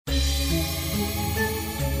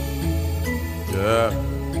Yeah.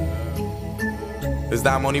 It's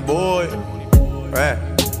that money boy.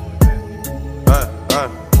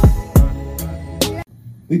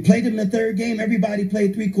 We played them in the third game. Everybody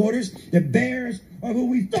played three quarters. The Bears are who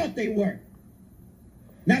we thought they were.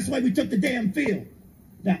 That's why we took the damn field.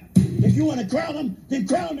 Now, if you want to crown them, then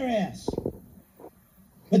crown their ass.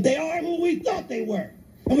 But they are who we thought they were.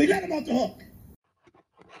 And we let them off the hook.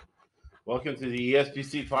 Welcome to the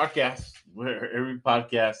ESPC podcast, where every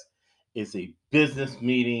podcast is a business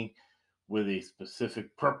meeting with a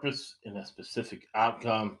specific purpose and a specific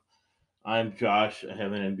outcome. I'm Josh. I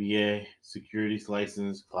have an MBA, securities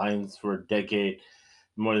license, clients for a decade,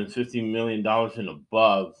 more than $50 million and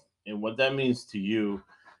above. And what that means to you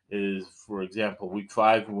is, for example, week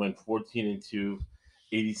 5, we went 14-2,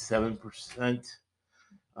 87%.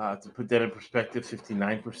 To put that in perspective,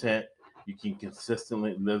 59%. You can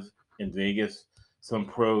consistently live in Vegas. Some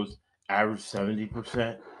pros average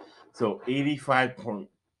 70%. So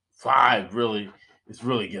 85.5 really is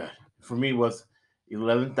really good. For me, was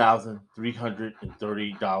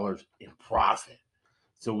 $11,330 in profit.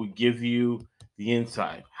 So we give you the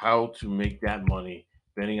insight how to make that money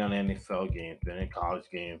betting on NFL games, betting college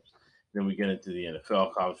games. Then we get into the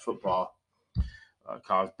NFL, college football,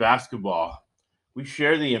 college basketball. We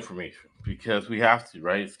share the information because we have to,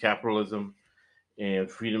 right? It's capitalism, and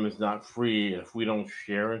freedom is not free. And if we don't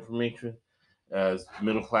share information as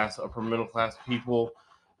middle class, upper middle class people,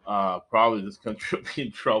 probably this country will be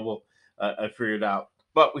in trouble. I figured out,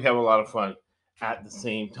 but we have a lot of fun at the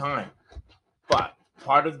same time. But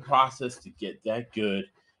part of the process to get that good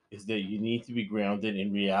is that you need to be grounded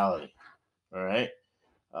in reality. All right.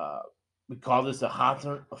 We call this a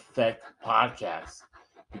Hawthorne Effect podcast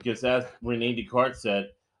because, as Rene Descartes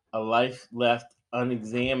said, a life left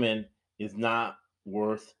unexamined is not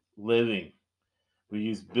worth living. We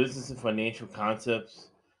use business and financial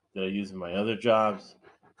concepts that I use in my other jobs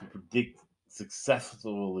to predict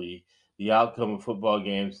successfully the outcome of football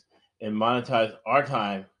games and monetize our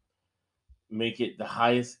time, make it the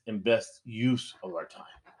highest and best use of our time.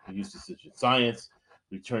 We use decision science,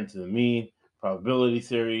 return to the mean, probability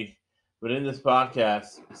theory. But in this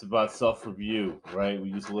podcast, it's about self-review, right? We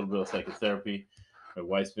use a little bit of psychotherapy. My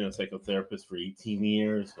wife's been a psychotherapist for 18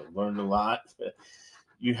 years. I've learned a lot.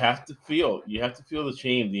 You have to feel the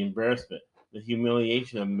shame, the embarrassment, the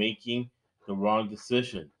humiliation of making the wrong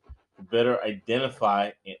decision to better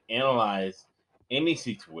identify and analyze any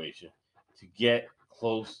situation to get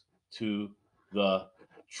close to the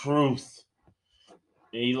truth.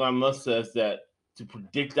 Elon Musk says that to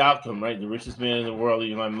predict outcome, right? The richest man in the world,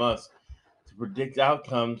 Elon Musk, to predict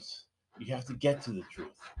outcomes, you have to get to the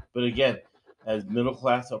truth. But again, as middle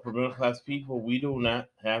class, upper middle class people, we do not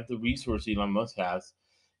have the resource Elon Musk has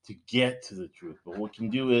to get to the truth. But what we can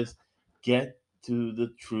do is get to the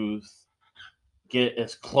truth, get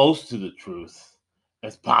as close to the truth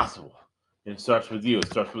as possible. And it starts with you. It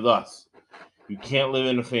starts with us. You can't live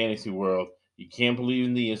in a fantasy world. You can't believe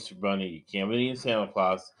in the Easter Bunny. You can't believe in Santa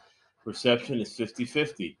Claus. Perception is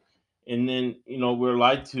 50-50. And then, we're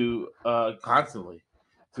lied to constantly.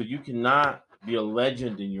 So you cannot be a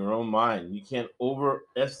legend in your own mind. You can't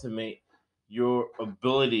overestimate your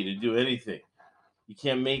ability to do anything. You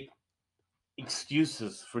can't make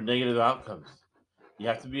excuses for negative outcomes. You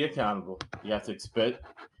have to be accountable. You have to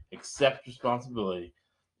accept responsibility.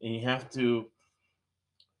 And you have to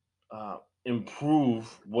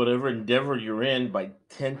improve whatever endeavor you're in by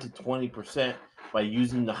 10 to 20% by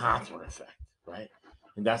using the Hawthorne effect, right?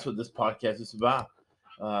 And that's what this podcast is about.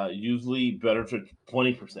 Usually better to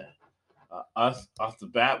 20%. Us off the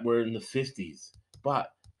bat, we're in the 50s,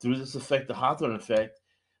 but through this effect, the Hawthorne effect,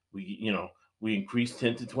 we increased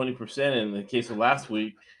 10 to 20%. In the case of last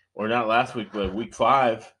week, or not last week, but week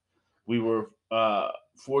 5, we were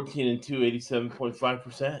 14-2,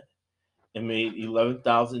 87.5%, and made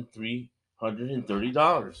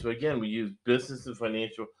 $11,330. So again, we use business and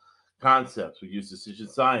financial concepts. We use decision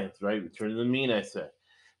science, right? Return to the mean, I said.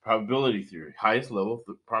 Probability theory, highest level.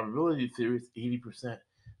 The probability theory is 80%.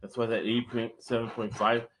 That's why that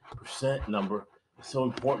 87.5% number is so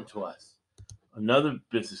important to us. Another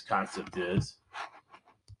business concept is,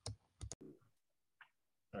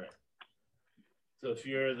 all right. So if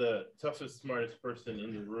you're the toughest, smartest person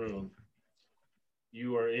in the room,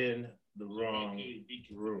 you are in the wrong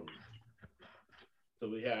room. So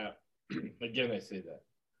we have, again, I say that.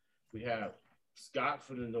 We have Scott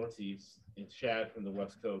from the Northeast and Chad from the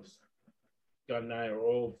West Coast. Scott and I are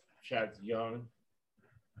old. Chad's young.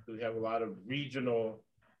 So we have a lot of regional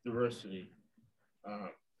diversity.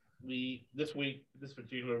 This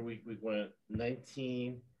particular week, we went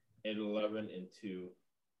 19 and 11 into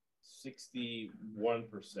 61%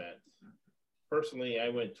 personally, I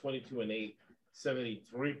went 22-8, 73%.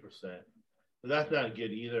 But that's not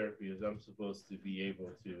good either because I'm supposed to be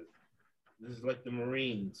able to. This is like the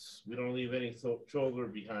Marines. We don't leave any soldier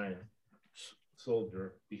behind.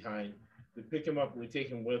 We pick him up and we take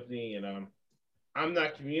him with me, and I'm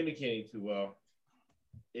not communicating too well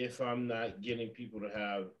if I'm not getting people to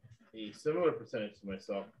have a similar percentage to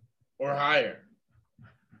myself or higher.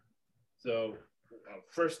 So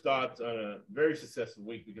first thoughts on a very successful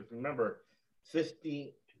week, because remember,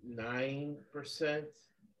 59%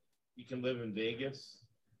 you can live in Vegas,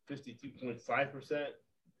 52.5%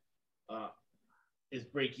 is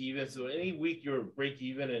break even. So any week you're break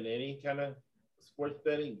even in any kind of sports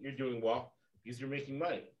betting, you're doing well because you're making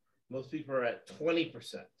money. Most people are at 20%.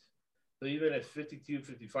 So even at 52,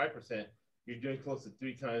 55%, you're doing close to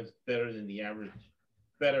 3 times better than the average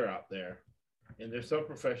bettor out there. And there's some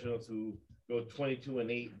professionals who go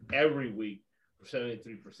 22-8 every week for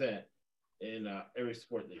 73% in every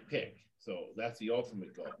sport they pick. So that's the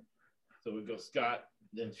ultimate goal. So we go Scott,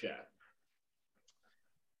 then Chad.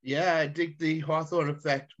 Yeah, I think the Hawthorne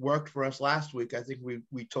effect worked for us last week. I think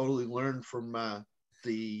we totally learned from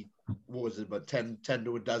the, what was it, about 10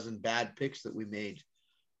 to a dozen bad picks that we made.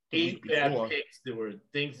 8 bad picks. There were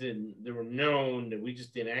things that were known that we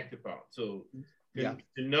just didn't act upon. So to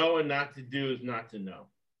know and not to do is not to know.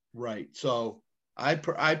 Right. So I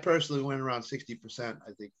personally went around 60%.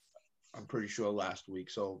 I think I'm pretty sure last week.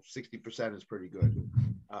 So 60% is pretty good.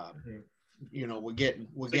 You know, we're getting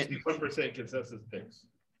 61% consensus picks.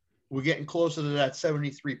 We're getting closer to that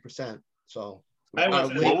 73%. So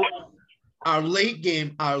our late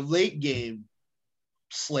game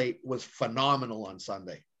slate was phenomenal on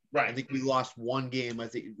Sunday. Right. I think we lost one game. I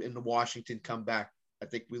think in the Washington comeback, I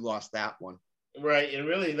think we lost that one. Right, and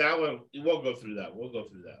really that one, we'll go through that.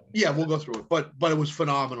 Yeah, we'll go through it, but it was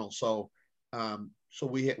phenomenal. So,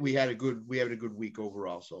 we had a good week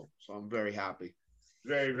overall. So I'm very happy.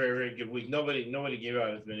 Very, very, very good week. Nobody gave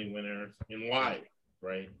out as many winners, and why?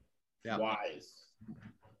 Right? Yeah. Wise.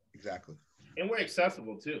 Exactly. And we're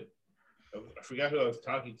accessible too. I forgot who I was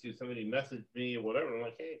talking to. Somebody messaged me or whatever. I'm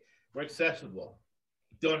like, hey, we're accessible.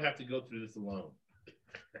 You don't have to go through this alone.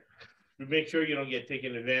 We make sure you don't get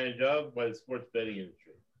taken advantage of by the sports betting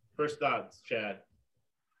industry. First thoughts, Chad.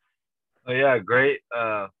 Oh yeah, great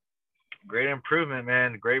improvement,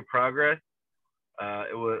 man. Great progress.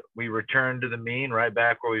 We returned to the mean, right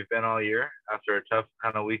back where we've been all year after a tough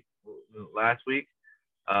kind of week last week.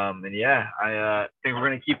 And yeah, I think we're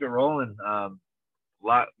gonna keep it rolling.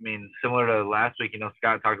 Similar to last week,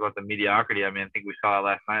 Scott talked about the mediocrity. I think we saw it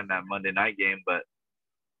last night in that Monday night game, but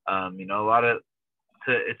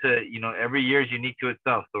every year is unique to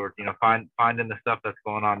itself. So we're, finding the stuff that's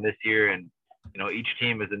going on this year, and each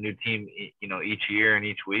team is a new team, each year and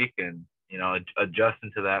each week, and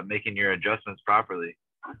adjusting to that, making your adjustments properly.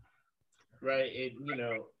 Right,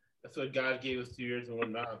 that's what God gave us 2 years and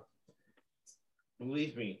whatnot.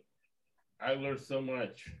 Believe me, I learned so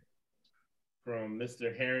much from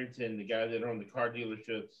Mr. Harrington, the guy that owned the car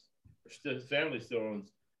dealerships. His family still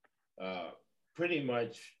owns pretty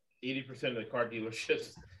much 80% of the car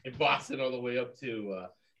dealerships in Boston all the way up to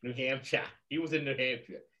New Hampshire. He was in New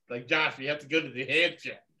Hampshire. Like, Josh, you have to go to New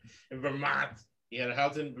Hampshire and Vermont. He had a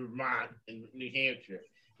house in Vermont and New Hampshire.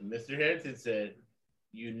 And Mr. Harrington said,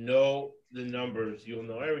 the numbers, you'll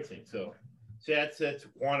know everything. So Chad said to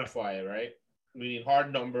quantify it, right? We need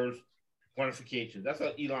hard numbers, quantification. That's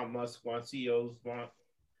what Elon Musk wants. CEOs want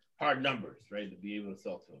hard numbers, right, to be able to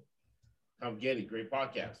sell to them. Tom Getty, great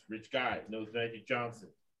podcast. Rich guy, knows Magic Johnson.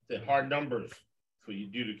 Said hard numbers. That's what you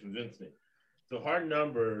do to convince me. So hard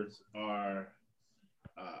numbers are,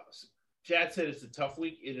 Chad said it's a tough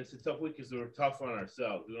week, and it's a tough week because we're tough on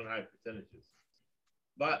ourselves. We don't have percentages.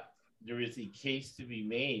 But there is a case to be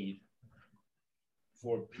made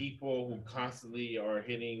for people who constantly are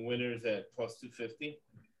hitting winners at plus 250,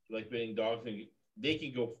 like betting dogs, and they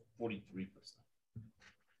can go 43%.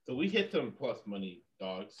 So we hit some plus money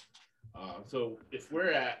dogs. So if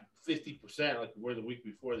we're at 50%, like we were the week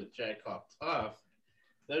before the Chad called tough,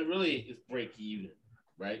 that really is break even,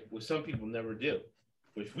 right? Which some people never do,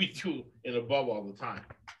 which we do in above all the time.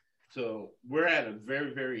 So we're at a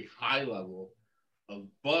very, very high level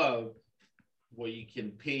above where you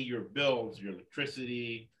can pay your bills, your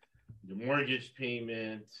electricity, your mortgage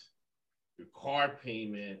payment, your car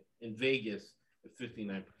payment in Vegas at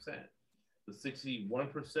 59%. So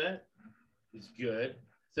 61% is good.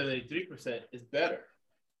 73% is better.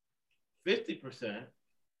 50%,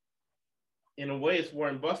 in a way, it's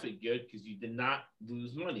Warren Buffett good because you did not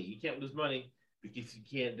lose money. You can't lose money because you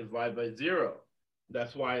can't divide by zero.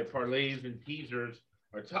 That's why parlays and teasers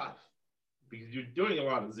are tough, because you're doing a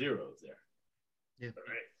lot of zeros there. Yeah.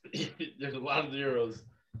 Right. There's a lot of zeros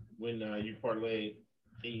when you parlay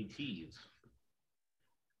ATs.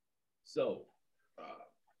 So,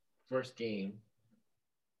 first game,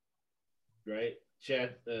 right?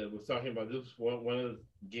 Chad was talking about this one of the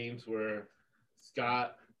games where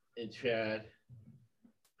Scott and Chad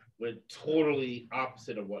went totally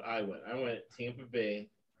opposite of what I went. I went Tampa Bay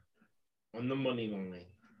on the money line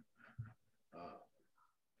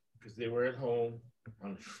because they were at home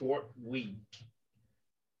on a short week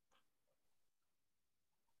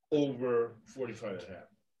over 45 and a half.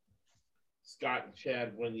 Scott and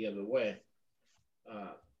Chad went the other way.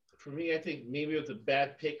 For me, I think maybe it was a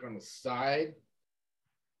bad pick on the side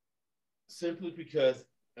simply because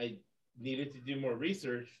I needed to do more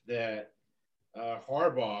research that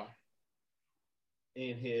Harbaugh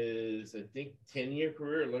in his, I think, 10-year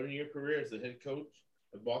career, 11-year career as the head coach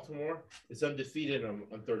of Baltimore is undefeated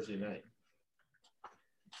on Thursday night.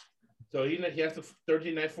 So he has the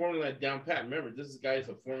Thursday night formula down pat. Remember, this guy is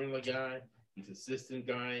a formula guy. He's an assistant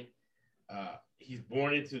guy. He's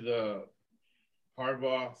born into the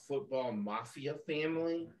Harbaugh football mafia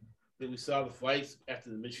family that we saw the fights after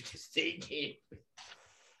the Michigan State game.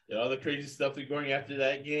 All the crazy stuff that's going after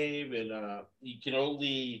that game. And you can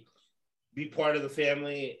only be part of the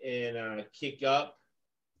family and kick up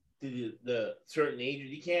to the certain age.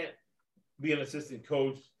 You can't be an assistant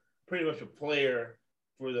coach, pretty much a player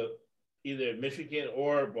for the either Michigan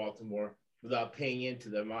or Baltimore without paying into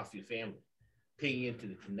the mafia family, paying into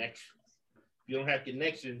the connections. If you don't have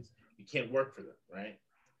connections, you can't work for them, right?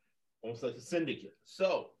 Almost like a syndicate.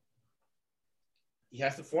 So he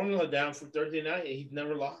has the formula down for Thursday night, and he's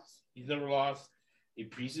never lost. He's never lost a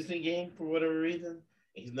preseason game for whatever reason,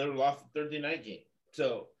 and he's never lost a Thursday night game.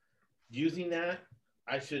 So using that,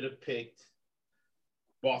 I should have picked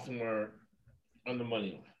Baltimore on the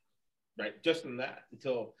money line, right? Just on that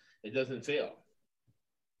until it doesn't fail.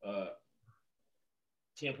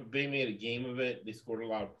 Tampa Bay made a game of it. They scored a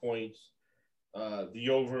lot of points. The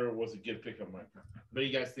over was a good pick on my part. What do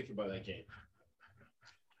you guys think about that game?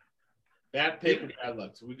 Bad pick or bad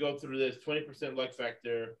luck? So we go through this 20% luck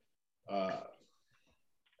factor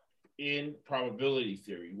in probability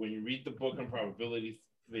theory. When you read the book on probability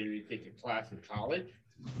theory, take a class in college,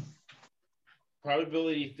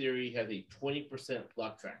 probability theory has a 20%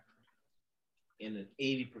 luck factor and an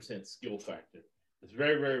 80% skill factor. It's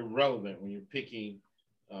very, very relevant when you're picking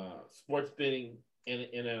sports betting in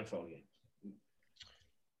NFL games.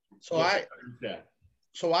 So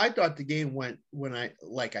I thought the game went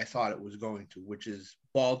I thought it was going to, which is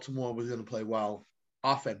Baltimore was going to play well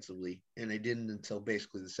offensively, and they didn't until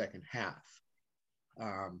basically the second half.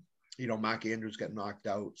 Mark Andrews got knocked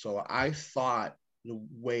out. So I thought the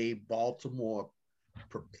way Baltimore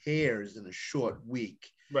prepares in a short week,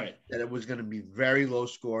 right, that it was going to be very low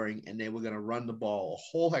scoring, and they were going to run the ball a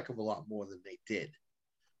whole heck of a lot more than they did.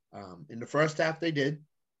 In the first half, they did.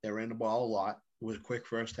 They ran the ball a lot. It was a quick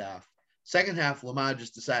first half. Second half, Lamar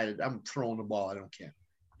just decided, I'm throwing the ball. I don't care.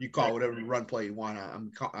 You call whatever run play you want.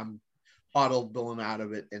 I'm auto-billing out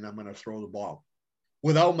of it, and I'm going to throw the ball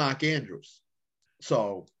without Mark Andrews.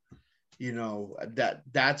 So,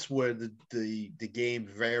 that's where the game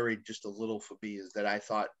varied just a little for me, is that I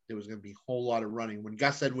thought there was going to be a whole lot of running. When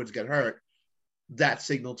Gus Edwards got hurt, that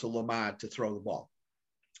signaled to Lamar to throw the ball.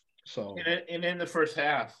 So, and in the first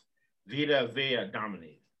half, Vita Vea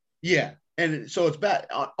dominated. Yeah. And so it's bad.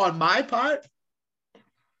 On my part,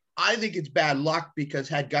 I think it's bad luck because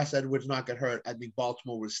had Gus Edwards not got hurt, I think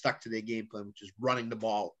Baltimore was stuck to their game plan, which is running the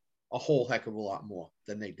ball a whole heck of a lot more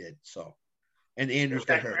than they did. So, and Andrews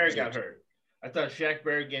got hurt. Barrett got hurt. I thought Shaq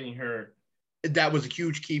Barrett getting hurt. That was a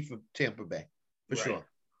huge key for Tampa Bay, for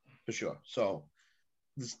sure. So,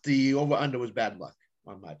 the over/under was bad luck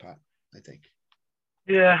on my part, I think.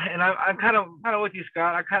 Yeah, and I'm kind of with you,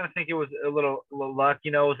 Scott. I kind of think it was a little luck.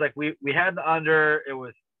 It was like we had the under. It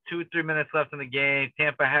was 2-3 minutes left in the game.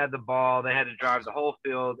 Tampa had the ball. They had to drive the whole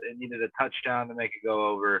field and needed a touchdown to make it go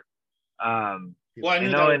over. Well, I knew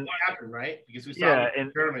that would happen, right? Because we saw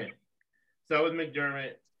McDermott. So with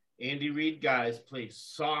McDermott, Andy Reid guys play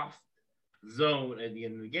soft zone at the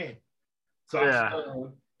end of the game. Soft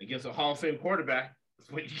zone against a Hall of Fame quarterback.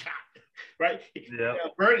 That's what you got, right? Yeah.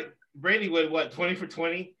 Brady went 20 for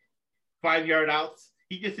 20, 5-yard outs.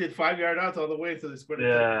 He just did 5-yard outs all the way until they scored.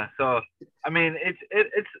 Yeah. So I mean,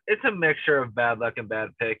 it's a mixture of bad luck and bad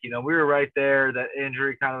pick. We were right there. That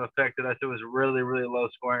injury kind of affected us. It was really, really low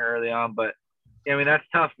scoring early on, but I mean that's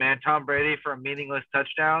tough, man. Tom Brady for a meaningless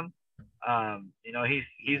touchdown.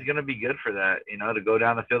 He's gonna be good for that. To go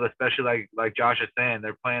down the field, especially like Josh is saying,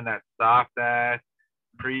 they're playing that soft ass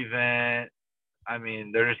prevent I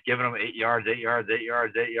mean, they're just giving them 8 yards, 8 yards, 8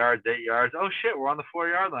 yards, 8 yards, 8 yards. Oh shit, we're on the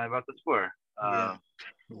 4-yard line, about to score. Yeah.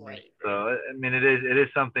 Right. So I mean, it is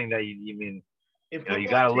something that you mean. You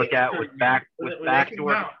got to look at with back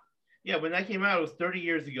backdoor. Yeah, when that came out, it was 30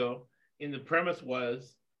 years ago, and the premise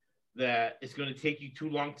was that it's going to take you too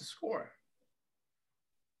long to score.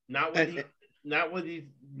 Not with these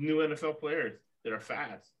new NFL players that are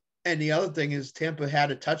fast. And the other thing is Tampa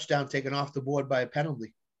had a touchdown taken off the board by a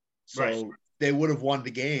penalty. So Right. they would have won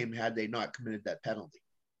the game had they not committed that penalty.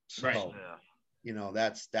 So, Right. Yeah. you know,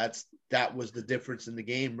 that was the difference in the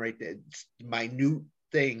game right there. It's minute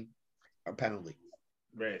thing, a penalty.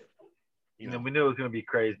 Right. You know, we knew it was going to be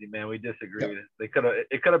crazy, man. We disagreed. Yep. It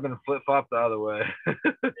could have been flip flop the other way.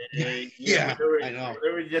 Yeah, whenever, I know.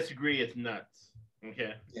 Whenever we disagree, it's nuts.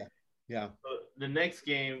 Okay. Yeah. So the next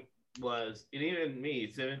game was, and even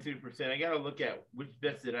me, 72%. I got to look at which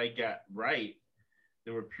bets that I got right.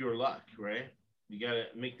 They were pure luck, right? You got to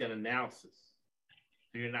make that analysis.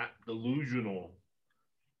 So you're not delusional,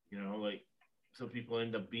 you know, like some people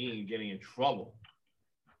end up getting in trouble.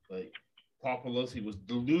 Like Paul Pelosi was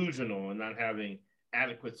delusional and not having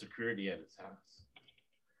adequate security at his house.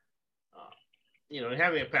 You know, and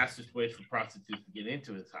having a passage ways for prostitutes to get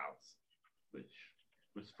into his house, which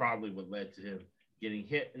was probably what led to him getting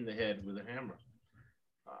hit in the head with a hammer.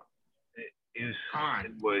 It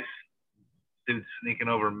was dudes sneaking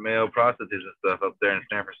over male prostitutes and stuff up there in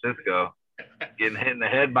San Francisco, getting hit in the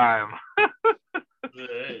head by him.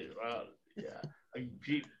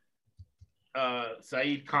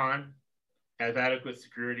 Saeed Khan has adequate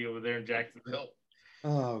security over there in Jacksonville.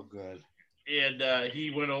 Oh, good. And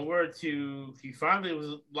he went over to, he finally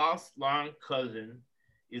was lost long cousin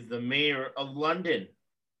is the mayor of London,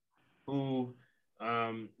 who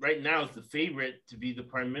right now is the favorite to be the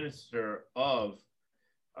prime minister of,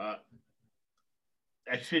 I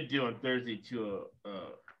should do on Thursday to a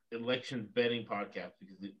election betting podcast,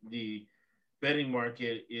 because the betting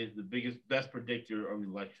market is the best predictor of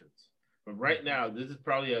elections. But right now, this is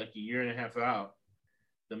probably like a year and a half out.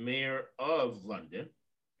 The mayor of London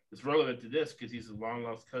is relevant to this because he's a long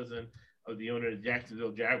lost cousin of the owner of the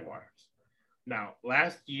Jacksonville Jaguars. Now,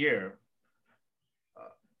 last year,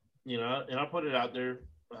 you know, and I'll put it out there.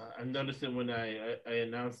 I've noticed that when I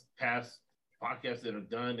announce past podcasts that are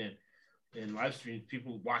done and live streams,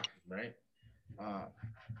 people watch them, right?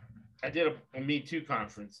 I did a Me Too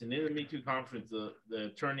conference, and in the Me Too conference, the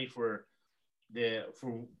attorney for the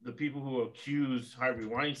people who accuse Harvey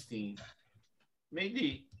Weinstein made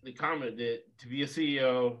the comment that to be a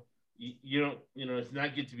CEO, you don't, you know, it's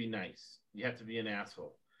not good to be nice. You have to be an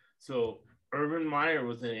asshole. So Urban Meyer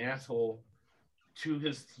was an asshole to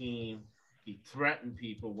his team. He threatened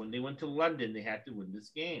people. When they went to London, they had to win this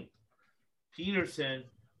game. Peterson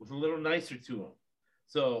was a little nicer to him.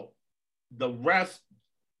 So the refs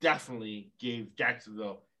definitely gave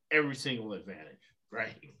Jacksonville every single advantage,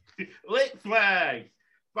 right? Late flag,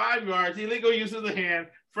 5 yards, illegal use of the hand,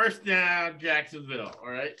 first down, Jacksonville,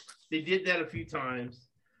 all right? They did that a few times,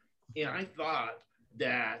 and I thought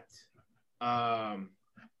that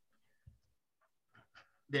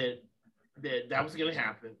that was going to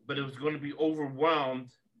happen, but it was going to be overwhelmed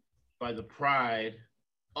by the pride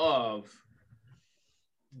of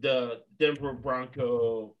the Denver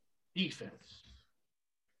Bronco defense.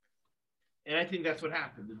 And I think that's what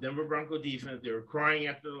happened. The Denver Bronco defense, they were crying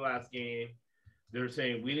after the last game. They were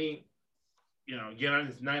saying, we need, you know, get on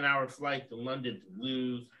this 9-hour flight to London to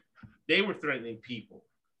lose. They were threatening people.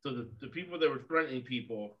 So the people that were threatening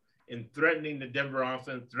people and threatening the Denver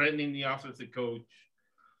offense, threatening the offensive coach,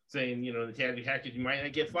 saying, you know, the Taylor Hackett, you might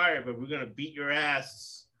not get fired, but we're going to beat your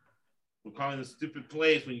ass. We're calling the stupid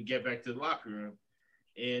plays when you get back to the locker room.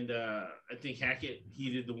 And I think Hackett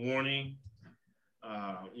heeded the warning.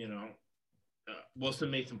 You know,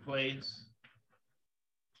 Wilson made some plays.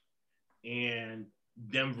 And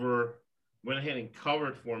Denver went ahead and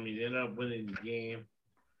covered for me. They ended up winning the game.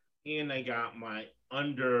 And I got my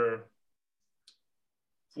under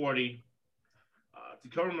 40. To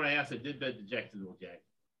cover my ass, I did bet the Jacksonville Jack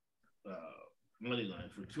money line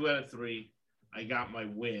for 2 out of 3. I got my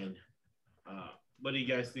win. What do you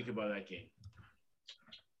guys think about that game?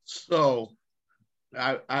 So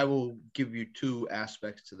I will give you 2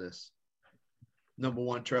 aspects to this. Number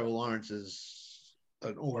one, Trevor Lawrence is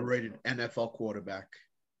an overrated NFL quarterback,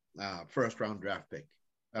 first round draft pick,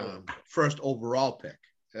 first overall pick,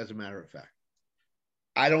 as a matter of fact.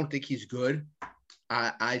 I don't think he's good.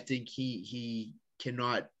 I think he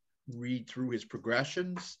cannot read through his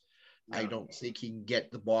progressions. No. I don't think he can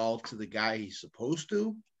get the ball to the guy he's supposed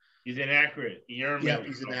to. He's inaccurate.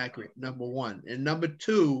 He's inaccurate, number one. And number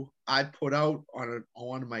 2, I put out on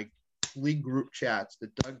one of my amongst league group chats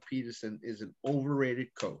that Doug Peterson is an overrated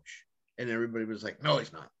coach. And everybody was like, no,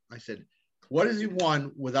 he's not. I said, what has he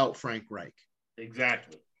won without Frank Reich?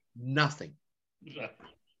 Exactly. Nothing. Exactly.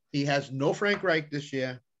 He has no Frank Reich this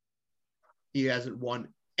year. He hasn't won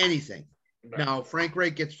anything. Right. Now, if Frank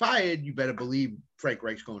Reich gets fired, you better believe Frank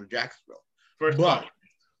Reich's going to Jacksonville. First But, time.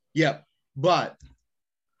 yeah, but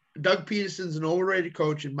Doug Peterson's an overrated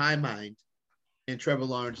coach in my mind, and Trevor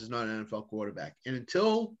Lawrence is not an NFL quarterback. And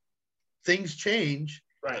until things change,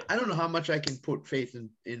 Right. I don't know how much I can put faith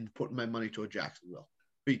in putting my money toward Jacksonville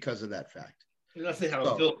because of that fact. Unless they have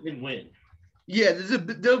a built-in win. Yeah,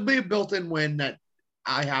 there'll be a built-in win that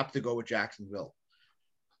I have to go with Jacksonville.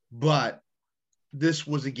 But this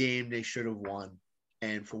was a game they should have won,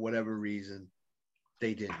 and for whatever reason,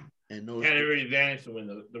 they didn't. And those Had every advantage to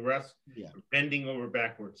win. The rest, Yeah. bending over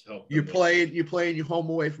backwards helped. you're playing your home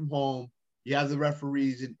away from home. You have the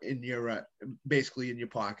referees in your basically in your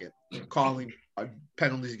pocket calling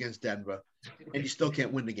penalties against Denver, and you still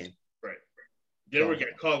can't win the game. Right. Denver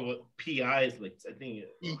got called with PIs. Like I think.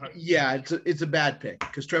 Yeah, it's a bad pick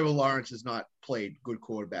because Trevor Lawrence has not played good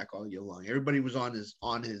quarterback all year long. Everybody was on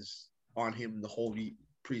him the whole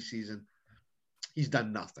preseason. He's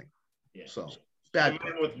done nothing. Yeah. So bad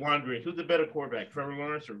pick. With wandering, who's the better quarterback, Trevor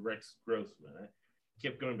Lawrence or Rex Grossman? I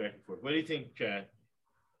kept going back and forth. What do you think, Chad?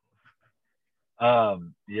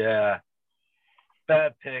 Yeah.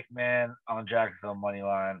 Bad pick, man, on Jacksonville money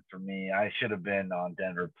line for me. I should have been on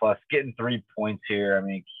Denver. Plus, getting 3 points here. I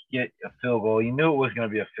mean, get a field goal. You knew it was going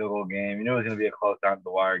to be a field goal game. You knew it was going to be a close down to the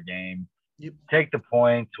wire game. Yep. Take the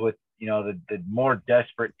points with, the more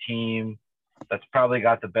desperate team that's probably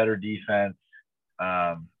got the better defense.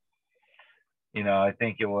 I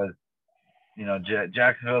think it was,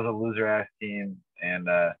 Jacksonville's a loser-ass team. And,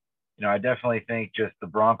 I definitely think just the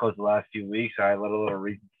Broncos the last few weeks, I let a little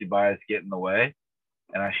recency bias get in the way.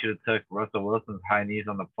 And I should have took Russell Wilson's high knees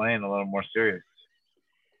on the plane a little more serious.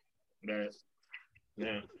 Nice.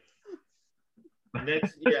 Yeah.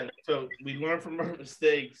 Next, so we learn from our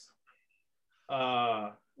mistakes.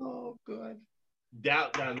 Oh, good. Now,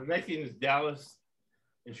 the next game is Dallas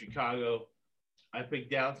and Chicago. I picked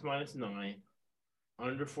Dallas -9,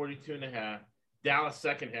 under 42.5. Dallas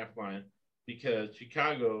second half line because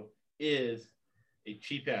Chicago is a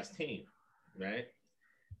cheap-ass team, right?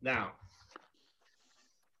 Now,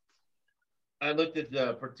 I looked at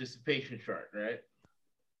the participation chart, right?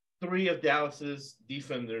 3 of Dallas's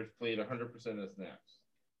defenders played 100% of snaps.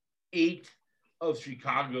 8 of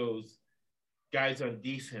Chicago's guys on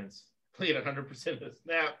defense played 100% of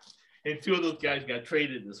snaps, and 2 of those guys got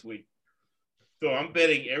traded this week. So I'm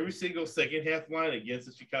betting every single second half line against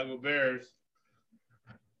the Chicago Bears.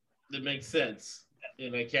 That makes sense.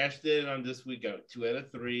 And I cashed in on this week. Got 2 out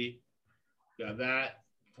of 3. Got that.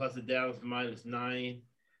 Plus the Dallas -9.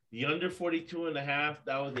 The under 42.5,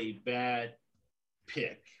 that was a bad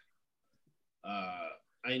pick.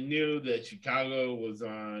 I knew that Chicago was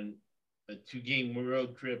on a 2-game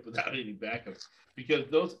road trip without any backups because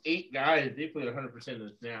those 8 guys, they played 100% of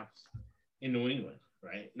the snaps in New England,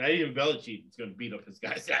 right? Not even Belichick is going to beat up his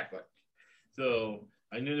guys that much. So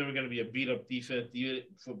I knew they were going to be a beat-up defense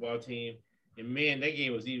football team. And, man, that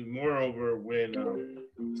game was even more over when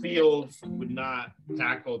Fields would not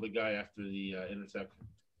tackle the guy after the interception.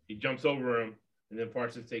 He jumps over him, and then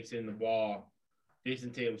Parsons takes in the ball.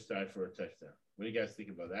 Jason Taylor's tied for a touchdown. What do you guys think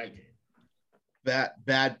about that game?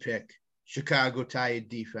 Bad pick. Chicago tired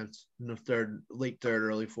defense in the late third,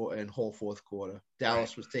 early fourth, and whole fourth quarter.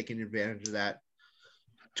 Dallas was taking advantage of that.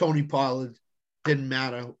 Tony Pollard didn't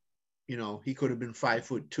matter. He could have been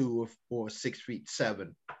 5'2" or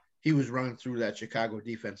 6'7". He was running through that Chicago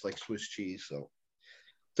defense like Swiss cheese. So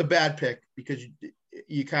it's a bad pick because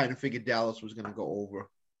you kind of figured Dallas was going to go over.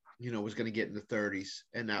 Was going to get in the 30s,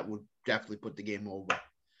 and that would definitely put the game over.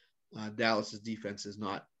 Dallas's defense is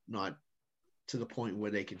not to the point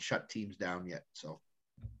where they can shut teams down yet. So,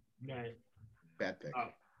 right. Bad pick.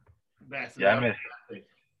 I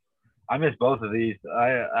missed both of these.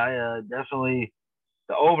 I definitely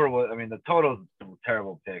the over was. I mean, the total was a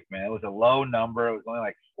terrible pick, man. It was a low number. It was only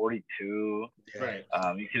like 42. Right.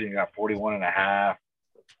 You could have got 41.5.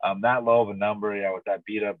 That low of a number, with that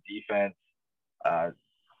beat up defense.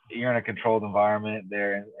 You're in a controlled environment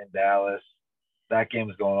there in Dallas. That game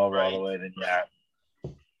is going over all the way. Then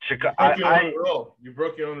Chicago. You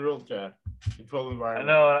broke your own rule, Chad. Controlled environment.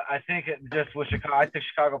 I know. I think just with Chicago, I took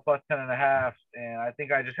Chicago plus 10.5, and I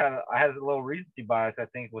think I just had a little recency bias. I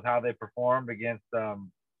think with how they performed against New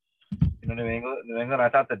England. I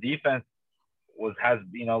thought the defense has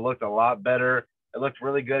looked a lot better. It looked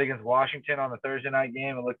really good against Washington on the Thursday night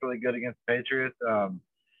game. It looked really good against the Patriots.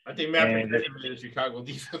 I think Matt Patricia made the Chicago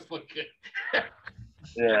defense look good.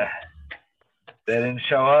 Yeah. They didn't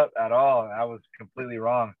show up at all. I was completely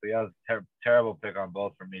wrong. So, yeah, it was a terrible pick on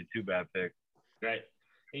both for me. Two bad picks. Right.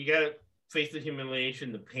 And you got to face the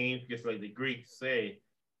humiliation, the pain, because like the Greeks say,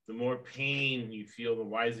 the more pain you feel, the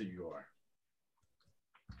wiser you are.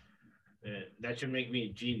 And that should make me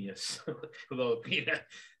a genius with all the pain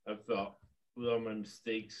I've felt, with all my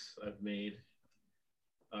mistakes I've made.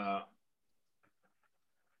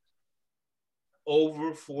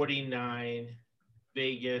 Over 49,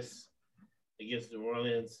 Vegas against New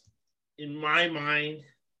Orleans. In my mind,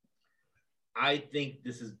 I think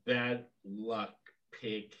this is bad luck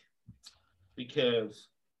pick, because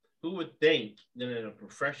who would think that in a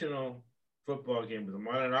professional football game with the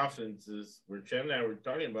modern offenses, where Chad and I were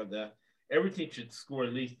talking about that, everything should score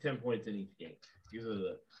at least 10 points in each game because of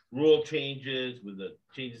the rule changes, with the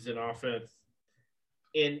changes in offense.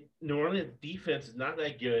 And New Orleans defense is not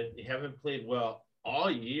that good. They haven't played well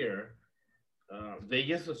all year.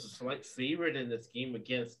 Vegas was a slight favorite in this game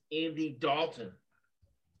against Andy Dalton.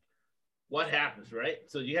 What happens, right?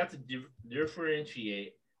 So you have to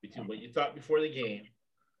differentiate between what you thought before the game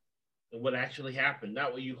and what actually happened.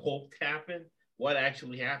 Not what you hoped happened, what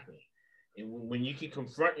actually happened. And when you can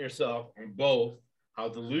confront yourself on both, how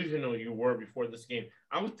delusional you were before this game.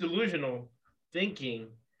 I was delusional thinking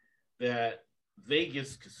that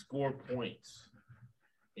Vegas could score points.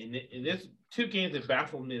 And there's two games that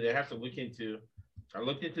baffled me that I have to look into. I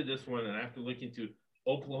looked into this one, and I have to look into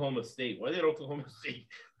Oklahoma State. Why did Oklahoma State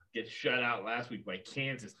get shut out last week by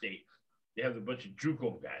Kansas State? They have a bunch of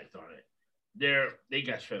JUCO guys on it. They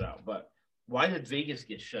got shut out. But why did Vegas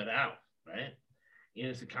get shut out, right? And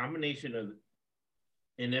it's a combination of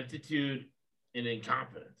ineptitude and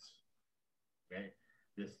incompetence, right?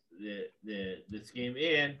 This game.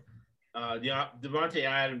 And Devontae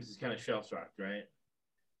Adams is kind of shell-shocked, right?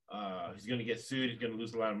 He's going to get sued. He's going to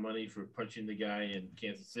lose a lot of money for punching the guy in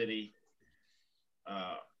Kansas City.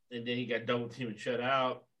 And then he got double teamed and shut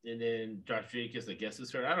out. And then Josh Jacobs, I guess,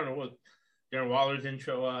 is hurt. I don't know what. Darren Waller didn't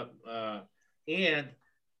show up. And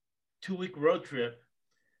 2-week road trip.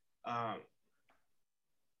 I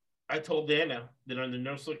told Dana that under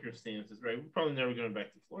no circumstances, right? We're probably never going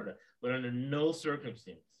back to Florida, but under no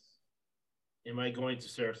circumstances am I going to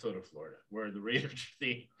Sarasota, Florida, where the Raiders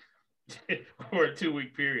stay for a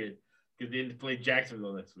 2-week period because they didn't play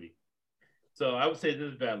Jacksonville next week. So I would say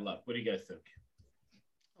this is bad luck. What do you guys think?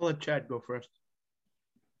 I'll let Chad go first.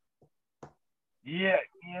 Yeah,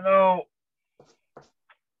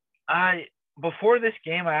 before this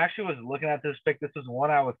game, I actually was looking at this pick. This was one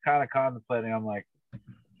I was kind of contemplating. I'm like,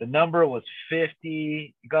 the number was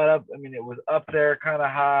 50, got up. I mean, it was up there kind of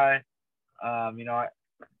high.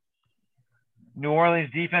 New Orleans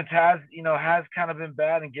defense has kind of been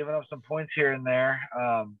bad and given up some points here and there.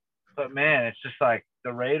 But man, it's just like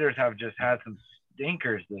the Raiders have just had some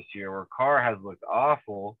stinkers this year where Carr has looked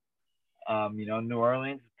awful. New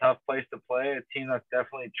Orleans is a tough place to play, a team that's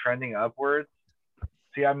definitely trending upwards.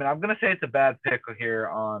 See, I mean, I'm going to say it's a bad pick here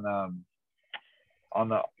on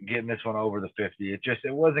the getting this one over the 50. It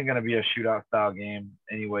wasn't going to be a shootout style game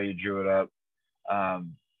any way you drew it up.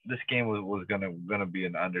 This game was going to be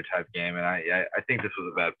an under type game, and I think this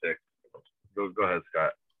was a bad pick. Go ahead,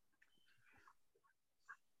 Scott.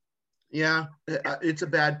 Yeah, it's a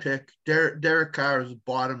bad pick. Derek Carr is a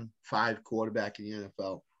bottom 5 quarterback in the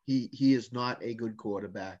NFL. He is not a good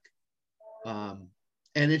quarterback, and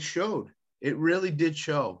it showed. It really did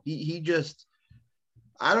show. He just.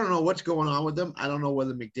 I don't know what's going on with him. I don't know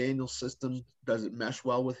whether McDaniel's system doesn't mesh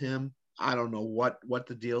well with him. I don't know what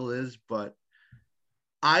the deal is, but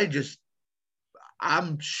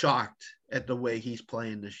I'm shocked at the way he's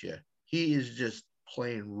playing this year. He is just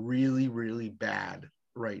playing really, really bad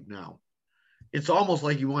right now. It's almost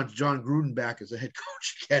like he wants John Gruden back as a head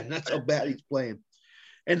coach again. That's how bad he's playing.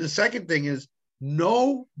 And the second thing is,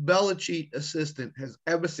 no Belichick assistant has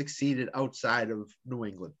ever succeeded outside of New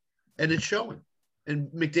England, and it's showing.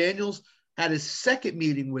 And McDaniels had his second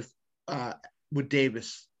meeting with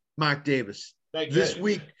Davis, Mark Davis, this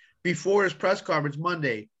week before his press conference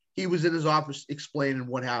Monday. He was in his office explaining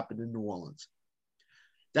what happened in New Orleans.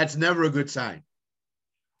 That's never a good sign.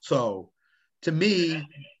 So, to me,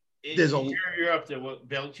 you're up there. Will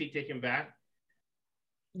Belichick take him back?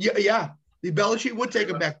 Yeah. The Belichick would take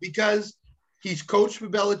him back because he's coached for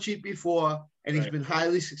Belichick before, and he's been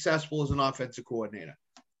highly successful as an offensive coordinator.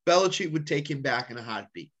 Belichick would take him back in a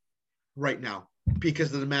heartbeat right now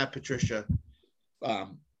because of the Matt Patricia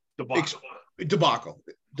debacle.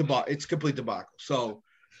 It's complete debacle. So,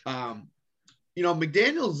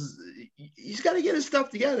 McDaniels, he's got to get his stuff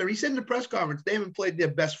together. He said in the press conference they haven't played their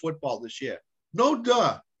best football this year. No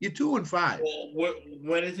duh. You're 2-5. Well,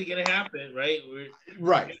 when is it going to happen, right?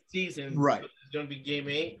 Right. Season. Right. It's going to be game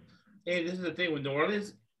 8. And this is the thing. When New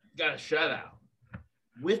Orleans got a shutout,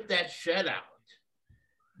 with that shutout,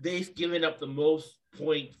 they've given up the most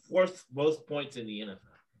points in the NFL.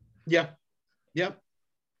 Yeah. Yep.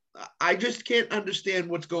 I just can't understand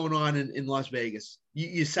what's going on in Las Vegas.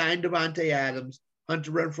 You signed Davante Adams.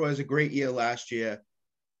 Hunter Renfrow has a great year last year.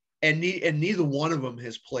 And neither one of them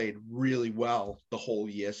has played really well the whole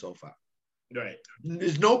year so far. Right.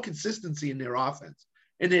 There's no consistency in their offense.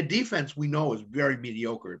 And their defense, we know, is very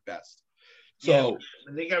mediocre at best. So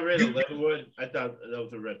when they got rid of Leatherwood, I thought that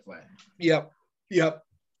was a red flag. Yep.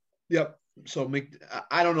 So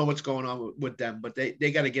I don't know what's going on with them, but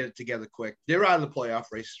they got to get it together quick. They're out of the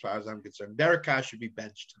playoff race as far as I'm concerned. Derek Carr should be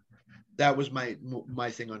benched. That was my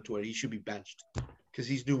thing on Twitter. He should be benched because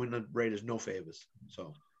he's doing the Raiders no favors.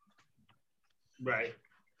 So. Right.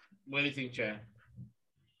 What do you think, Chad?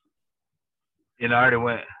 I already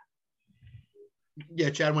went. Yeah,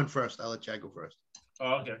 Chad went first. I'll let Chad go first.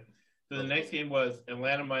 Oh, okay. So the next game was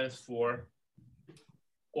Atlanta -4,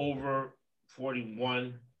 over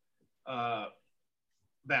 41.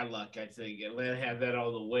 Bad luck, I think. Atlanta had that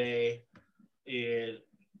all the way.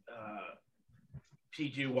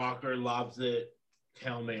 P.J. Walker lobs it.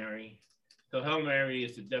 Hail Mary. So Hail Mary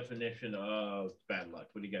is the definition of bad luck.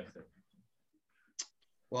 What do you guys think?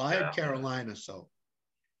 Well, I had Carolina, so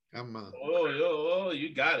I'm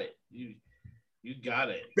you got it. You got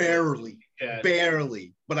it.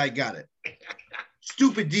 Barely, but I got it.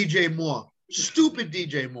 Stupid DJ Moore.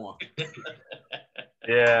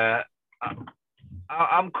 Yeah,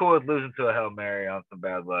 I'm cool with losing to a Hail Mary on some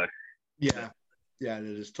bad luck. Yeah, it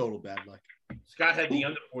is total bad luck. Scott had the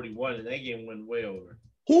under 41, and that game went way over.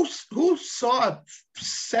 Who saw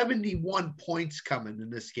 71 points coming in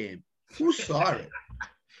this game? Who saw it?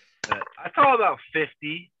 I saw about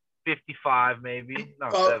 50, 55 maybe.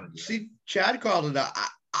 No, 70. See, Chad called it out.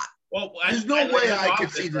 There's no I way I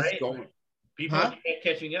could see this going. People are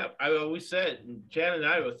catching up. I always said, and Chad and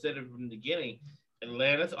I said it from the beginning,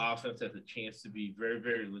 Atlanta's offense has a chance to be very,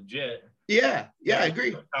 very legit. Yeah, I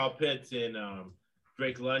agree. Kyle Pitts and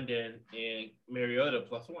Drake London and Mariota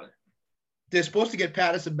 +1. They're supposed to get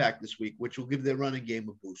Patterson back this week, which will give their running game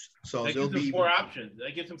a boost. So that they'll gives them 4 options.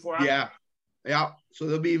 That gives them 4 options. Yeah. So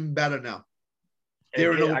they'll be even better now. Hey,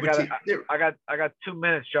 I got 2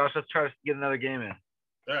 minutes, Josh. Let's try to get another game in.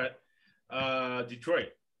 All right. Detroit.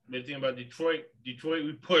 Big thing about Detroit. Detroit,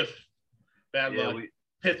 we pushed. Bad luck.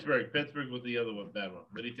 Pittsburgh was the other one. Bad one.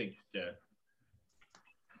 What do you think, Chad?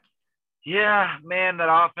 Yeah, man, that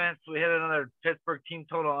offense. We hit another Pittsburgh team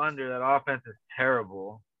total under. That offense is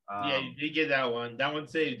terrible. Yeah, you did get that one. That one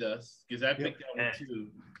saved us because I picked that one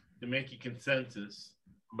too to make a consensus.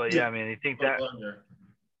 But yeah, I mean, you think that.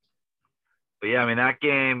 But yeah, I mean, that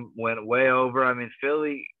game went way over. I mean,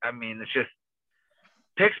 Philly. I mean, it's just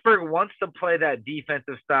Pittsburgh wants to play that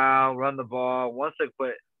defensive style, run the ball. Wants to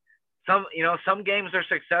quit. Some games are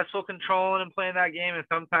successful controlling and playing that game, and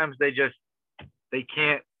sometimes they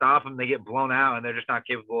can't stop them. They get blown out, and they're just not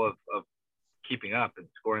capable of keeping up and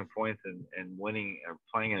scoring points and winning or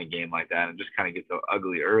playing in a game like that, and just kind of gets so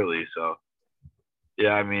ugly early. So,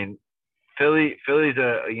 yeah, I mean, Philly's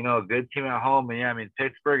a good team at home, and yeah, I mean,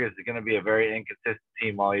 Pittsburgh is going to be a very inconsistent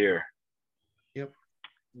team all year. Yep.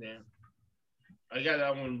 Yeah. I got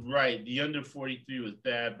that one right. The under 43 was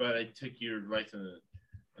bad, but I took your advice on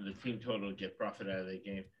the team total to get profit out of that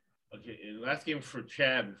game. Okay, and last game for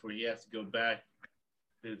Chad before he has to go back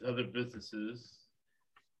to his other businesses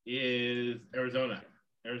is Arizona.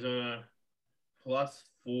 Arizona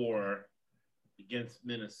 +4 against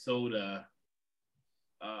Minnesota.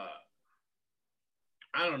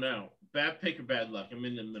 I don't know. Bad pick or bad luck? I'm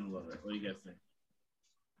in the middle of it. What do you guys think?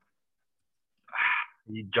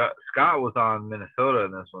 Scott was on Minnesota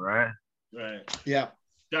in this one, right? Right. Yeah.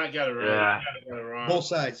 Scott got it right. Yeah. Scott got it wrong. Both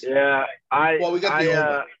sides. Yeah. We got the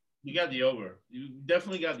over. You got the over. You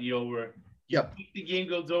definitely got the over. Yep. If the game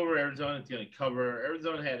goes over, Arizona's going to cover.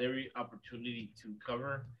 Arizona had every opportunity to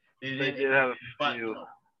cover. They did have a few.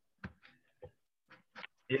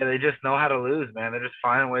 Yeah, they just know how to lose, man. They're just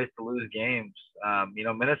finding ways to lose games.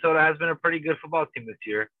 Minnesota has been a pretty good football team this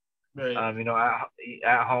year. Right.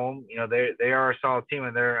 At home, they are a solid team,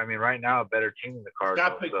 and they're, right now, a better team than the Cardinals.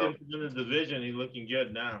 Scott picked them to win the division. He's looking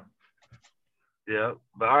good now. Yeah.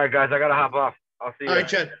 But, all right, guys, I got to hop off. I'll see you. All right,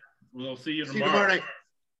 Chad. We'll see you tomorrow.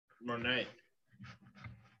 Tomorrow night.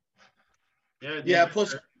 Yeah,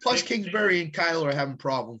 plus Kingsbury and Kyler are having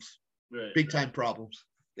problems. Right. Big time problems.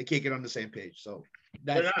 They can't get on the same page. So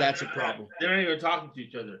that's a problem. They're not even talking to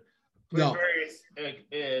each other. No. Kingsbury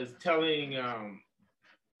is telling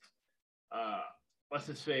what's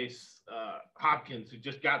his face, Hopkins, who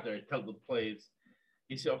just got there, tell the plays.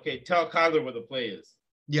 He said, "Okay, tell Kyler what the play is."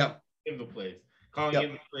 Yep. Give the plays, calling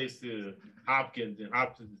in the plays to Hopkins, and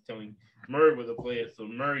Hopkins is telling Murray what the play is, so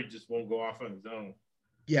Murray just won't go off on his own.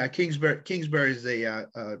 Yeah, Kingsbury's a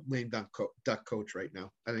lame duck coach right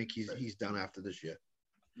now. I think he's done after this year.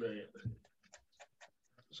 Right.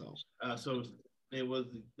 So it was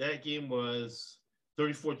that game was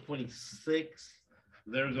 34-26.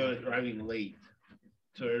 Arizona driving late,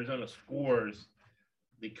 so Arizona scores.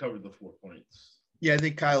 They covered the 4 points. Yeah, I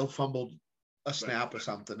think Kyle fumbled a snap or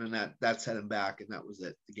something, and that set him back, and that was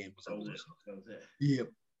it. The game was over. That was it. Yep.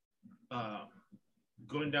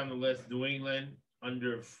 Going down the list, New England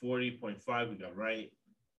under 40.5, we got right.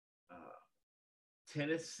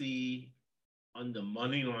 Tennessee on the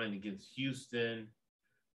money line against Houston,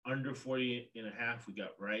 under 40.5, we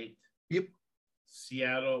got right. Yep.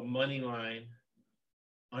 Seattle money line,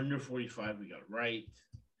 under 45, we got right.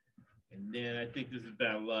 And then I think this is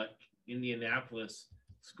bad luck. Indianapolis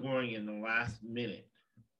scoring in the last minute.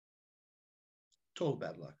 Total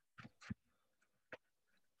bad luck.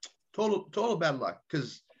 Total bad luck,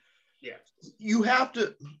 because you have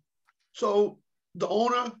to. So the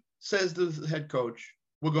owner says to the head coach,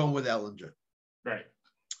 "We're going with Ehlinger." Right.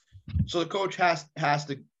 So the coach has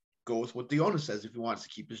to go with what the owner says if he wants to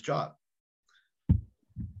keep his job.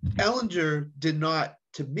 Ehlinger did not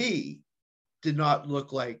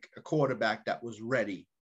look like a quarterback that was ready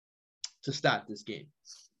to start this game.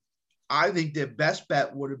 I think their best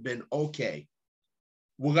bet would have been, okay,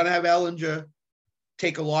 we're going to have Ehlinger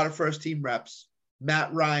take a lot of first-team reps.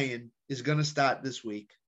 Matt Ryan is going to start this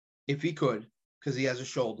week, if he could, because he has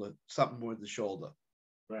something with the shoulder.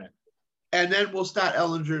 Right. And then we'll start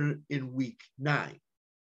Ehlinger in week 9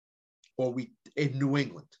 or in New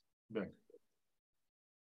England. Right.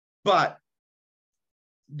 But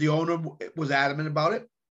the owner was adamant about it.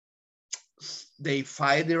 They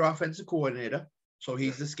fired their offensive coordinator, so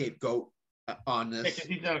he's the scapegoat on this.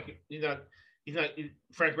 He's not.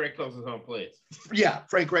 Frank Reich calls his own plays. Yeah,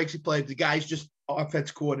 Frank Reich's played. The guy's just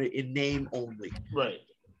offensive coordinator in name only. Right.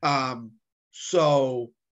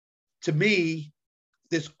 So to me,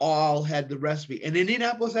 this all had the recipe. And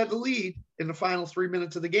Indianapolis had the lead in the final 3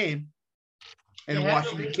 minutes of the game. And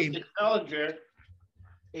Washington came. Ehlinger,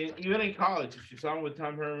 even in college, if you saw him with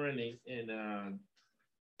Tom Herman in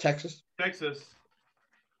Texas,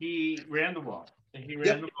 he ran the ball. And he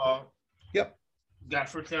ran the ball. Yep. Got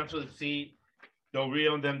first down to the feet. Del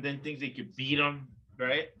Rio and them didn't think they could beat him,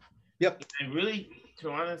 right? Yep. And really, to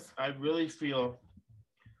be honest, I really feel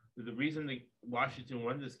that the reason that Washington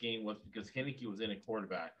won this game was because Heineke was in a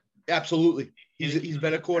quarterback. Absolutely. He's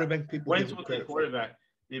better quarterback. People Wentz was a quarterback.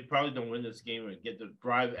 They probably don't win this game and get the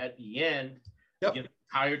drive at the end against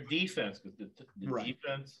higher defense, because the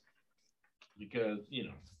defense, because,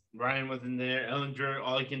 Ryan wasn't there. Ehlinger,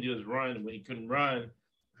 all he can do is run. When he couldn't run,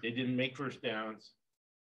 they didn't make first downs.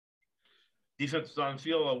 Defense was on the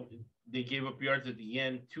field. They gave up yards at the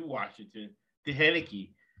end to Washington, to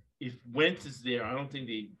Heineke. If Wentz is there, I don't think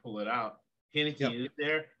they pull it out. Heineke is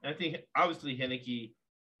there. And I think, obviously, Heineke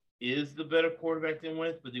is the better quarterback than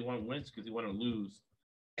Wentz, but they want Wentz because they want to lose.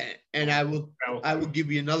 And I will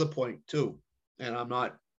give you another point, too. And I'm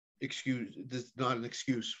not excused. This is not an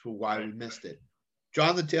excuse for why we missed it.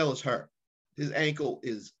 Jonathan Taylor's hurt. His ankle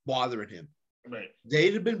is bothering him. Right.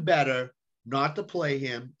 They'd have been better not to play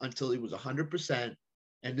him until he was 100%.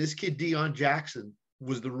 And this kid, Deion Jackson,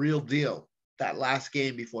 was the real deal that last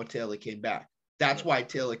game before Taylor came back. That's why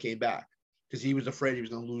Taylor came back, because he was afraid he was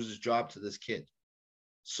going to lose his job to this kid.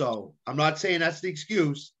 So I'm not saying that's the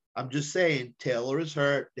excuse. I'm just saying Taylor is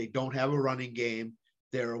hurt. They don't have a running game.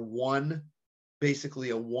 They're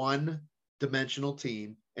basically a one-dimensional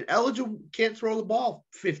team. And Ehlinger can't throw the ball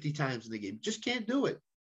 50 times in the game. Just can't do it.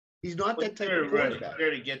 He's not that type of quarterback.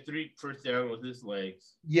 Right. To get 3 first down with his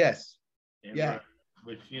legs. Yes. And run,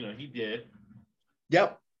 which, he did.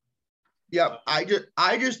 Yep. I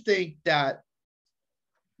just think that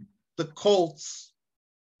the Colts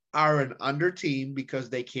are an under team because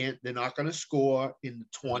they're not going to score in the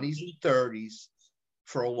 20s and 30s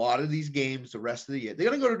for a lot of these games the rest of the year. They're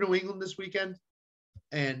going to go to New England this weekend,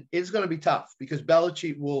 and it's going to be tough because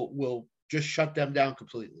Belichick will just shut them down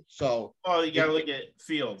completely. So, you got to look at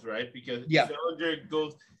Fields, right? Because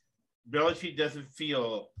Belichick doesn't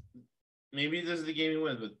feel. Maybe this is the game he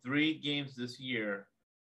wins, but 3 games this year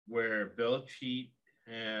where Belichick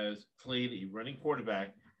has played a running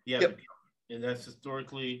quarterback. And that's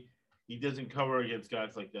historically, he doesn't cover against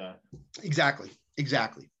guys like that. Exactly.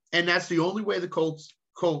 And that's the only way the Colts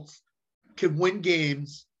can win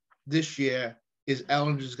games this year is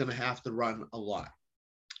Ehlinger's going to have to run a lot.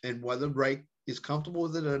 And whether Reich is comfortable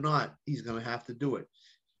with it or not, he's going to have to do it.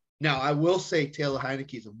 Now, I will say Taylor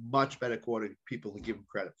Heineke is a much better quarterback than people give him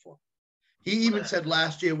credit for. He even said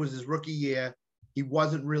last year was his rookie year. He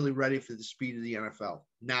wasn't really ready for the speed of the NFL.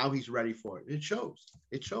 Now he's ready for it. It shows.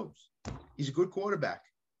 It shows. He's a good quarterback.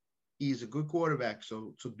 He's a good quarterback.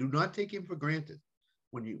 So do not take him for granted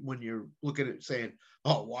when you're looking at it saying,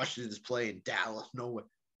 "Oh, Washington's playing Dallas." No,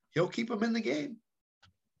 he'll keep them in the game.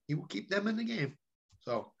 He will keep them in the game.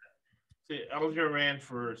 So, see, Elger ran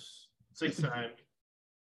for 6 times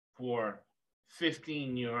for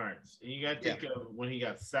 15 yards. And you got to think of when he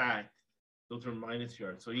got sacked, those were minus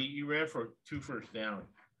yards. So he ran for 2 first down.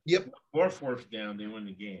 Yep. 4 fourth down, they win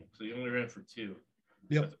the game. So he only ran for 2.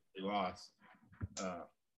 Yep. They lost.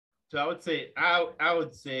 So I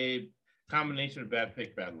would say combination of bad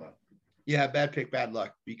pick, bad luck. Yeah, bad pick, bad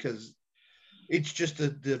luck, because it's just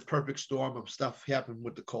the perfect storm of stuff happened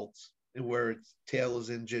with the Colts, and where it's Taylor's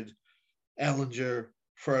injured, Ellinger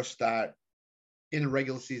first start in a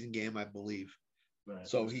regular season game, I believe. Right.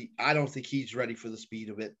 So I don't think he's ready for the speed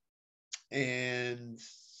of it, and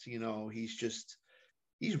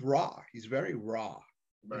he's raw. He's very raw,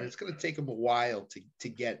 Right. And it's going to take him a while to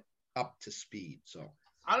get up to speed. So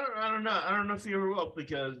I don't know. I don't know if he ever will,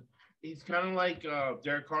 because he's kind of like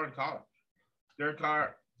Derek Carr in college. Derek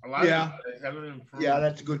Carr, a lot of guys haven't improved. Yeah,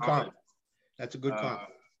 that's a good comp. That's a good comp.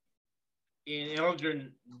 And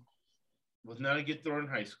Elgin was not a good thrower in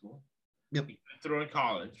high school. Yep. He could throw in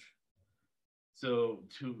college. So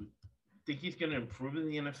to think he's going to improve in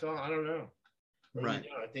the NFL, I don't know. Right.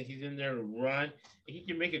 I think he's in there to run. He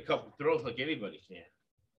can make a couple throws like anybody can.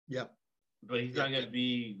 Yep. But he's not going to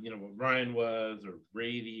be, what Ryan was or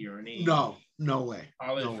Brady or any. No way.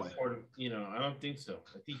 College No way. I don't think so.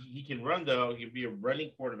 I think he can run, though. He can be a running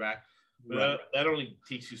quarterback, but Right. that only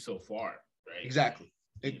takes you so far, right? Exactly.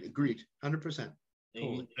 Agreed. 100%.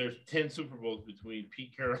 Totally. There's 10 Super Bowls between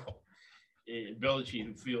Pete Carroll and Belichick,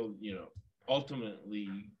 who feel, ultimately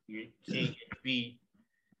you can't get beat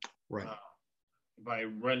Right. by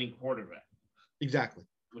running quarterback. Exactly.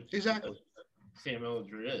 Which Exactly. Sam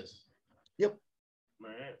Ellinger is. Yep. All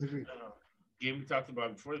right. Agreed. Game we talked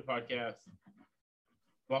about before the podcast,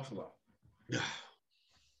 Buffalo.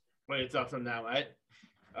 But it's up from now. I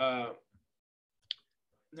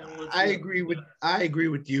agree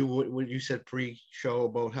with you what you said pre-show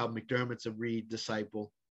about how McDermott's a Reed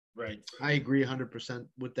disciple. Right. I agree 100%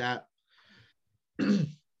 with that.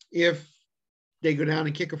 If they go down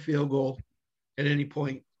and kick a field goal at any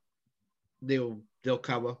point, they'll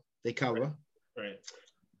cover. They cover. Right.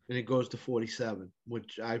 And it goes to 47,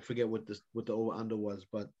 which I forget what the over under was,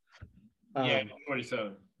 but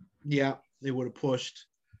 47. Yeah, they would have pushed.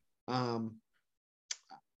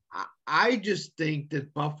 I just think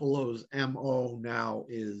that Buffalo's MO now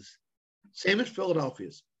is same as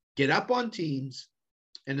Philadelphia's. Get up on teams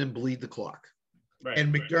and then bleed the clock. Right.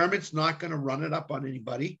 And McDermott's not going to run it up on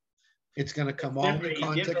anybody. It's going to come all in the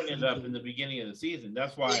context. He did run it up in the beginning of the season.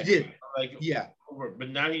 That's why he did. But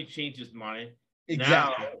now he changed his mind.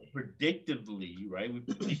 Exactly. Now, predictably, right? We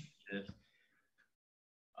predicted this.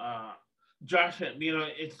 Josh,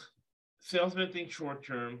 it's salesmen think short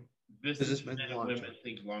term, businessmen and women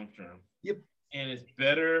think long term. Yep. And it's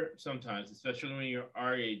better sometimes, especially when you're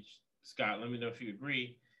our age, Scott. Let me know if you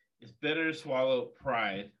agree. It's better to swallow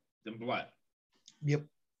pride than blood. Yep.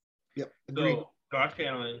 Agreed. So Josh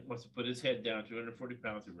Allen wants to put his head down, 240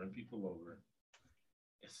 pounds, and run people over.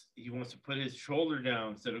 He wants to put his shoulder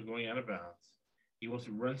down instead of going out of bounds. He wants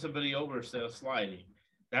to run somebody over instead of sliding.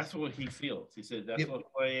 That's what he feels. He said, that's what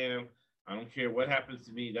I am. I don't care what happens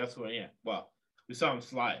to me. That's who I am. Well, we saw him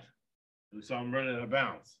slide. We saw him running out of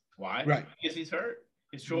bounds. Why? Right. Because he's hurt.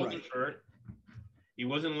 His shoulder's hurt. He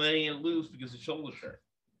wasn't letting it loose because his shoulder's hurt.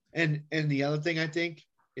 And the other thing I think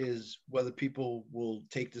is whether people will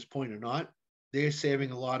take this point or not, they're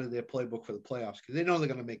saving a lot of their playbook for the playoffs because they know they're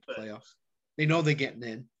going to make the playoffs. They know they're getting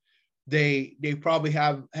in. They probably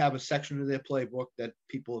have a section of their playbook that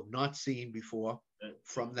people have not seen before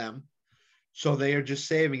from them. So they are just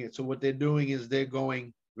saving it. So what they're doing is they're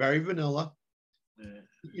going very vanilla.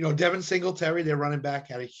 Yeah. Devin Singletary, their running back,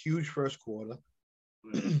 had a huge first quarter.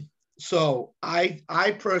 So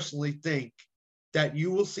I personally think that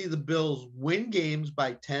you will see the Bills win games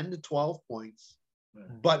by 10 to 12 points,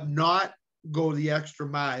 but not go the extra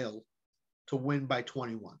mile to win by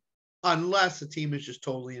 21. Unless the team is just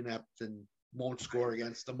totally inept and won't score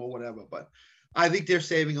against them or whatever. But I think they're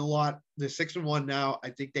saving a lot. They're 6-1 now. I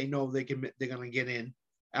think they know they're going to get in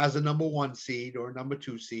as a number 1 seed or number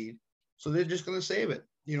 2 seed. So they're just going to save it.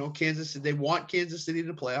 Kansas City, they want Kansas City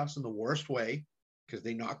to playoffs in the worst way because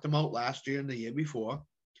they knocked them out last year and the year before.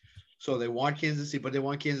 So they want Kansas City, but they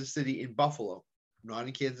want Kansas City in Buffalo, not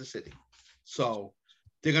in Kansas City. So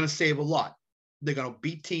they're going to save a lot. They're going to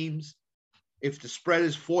beat teams. If the spread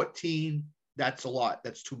is 14, that's a lot.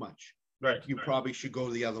 That's too much. Right. You probably should go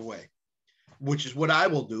the other way, which is what I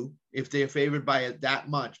will do. If they're favored by it that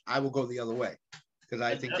much, I will go the other way because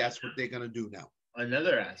I think that's what they're going to do now.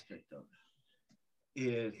 Another aspect of it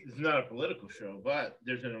is it's not a political show, but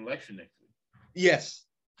there's an election next week. Yes.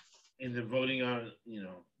 And they're voting on,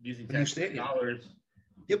 using A new stadium. dollars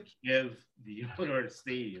Yep. to give the owner of the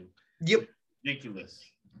stadium. Yep. Ridiculous.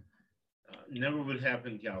 Never would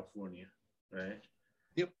happen in California, right?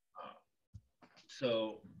 Yep.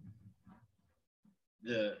 So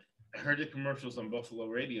I heard the commercials on Buffalo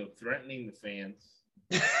radio threatening the fans.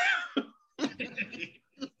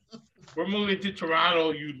 We're moving to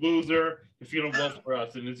Toronto, you loser, if you don't vote for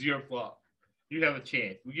us, and it's your fault. You have a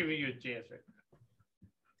chance. We're giving you a chance right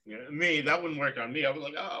now. Me, that wouldn't work on me. I was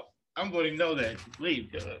like, oh, I'm voting no then.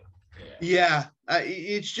 Leave. Yeah.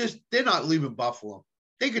 It's just they're not leaving Buffalo.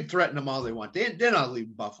 They could threaten them all they want. They're not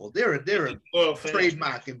leaving Buffalo. They're a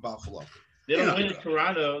trademark in Buffalo. They don't win in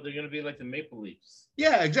Toronto, they're going to be like the Maple Leafs.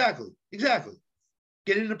 Yeah, exactly.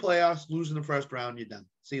 Get in the playoffs, lose in the first round, you're done.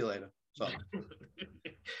 See you later. So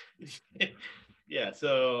yeah,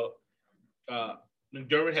 so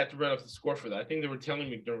McDermott had to run up the score for that. I think they were telling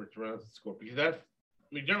McDermott to run up the score because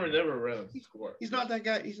McDermott never ran up the score. He's not that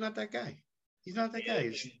guy. He's not that guy.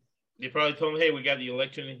 They probably told him, hey, we got the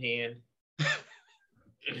election in hand.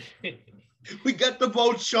 We got the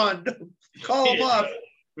vote, Sean. Call him up.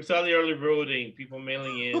 We saw the early voting, people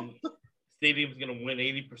mailing in. Stadium's going to win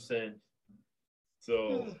 80%.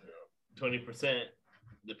 So 20%,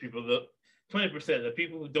 the people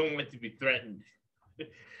who don't like to be threatened.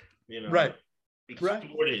 Right.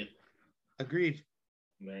 Extorted. Agreed.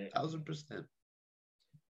 Right. 1,000%.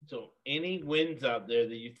 So any wins out there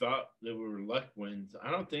that you thought that were luck wins? I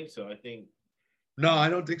don't think so. No, I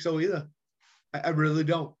don't think so either. I really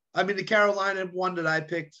don't. I mean, the Carolina one that I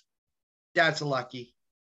picked, that's lucky.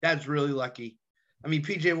 That's really lucky. I mean,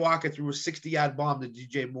 PJ Walker threw a 60-yard bomb to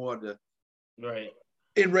DJ Moore right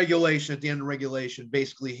in regulation, at the end of regulation,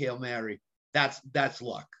 basically Hail Mary. That's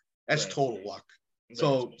luck. That's total luck. Right.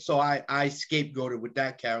 So I scapegoated with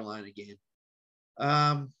that Carolina game.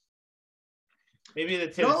 Maybe the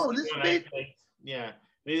Tennessee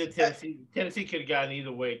maybe the Tennessee could have gotten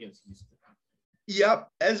either way against Houston. Yep.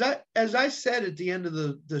 As I said at the end of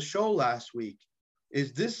the show last week,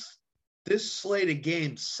 is this slate of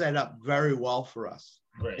games set up very well for us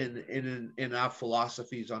in our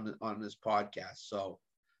philosophies on this podcast. So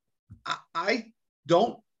I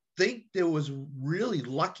don't think there was really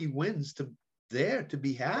lucky wins to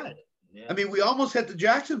be had. Yeah. I mean, we almost had the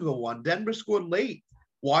Jacksonville one. Denver scored late.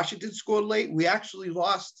 Washington scored late. We actually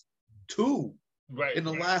lost 2 in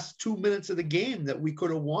the last 2 minutes of the game that we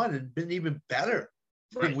could have won and been even better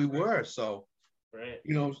than we were. So,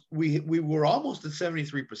 we were almost at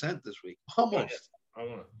 73% this week. Almost.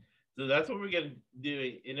 So that's what we're going to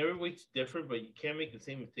do. And every week's different, but you can't make the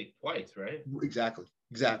same mistake twice, right? Exactly.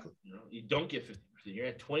 You don't get 50%. You're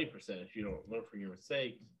at 20% if you don't learn from your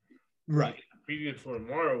mistakes. Right. The preview for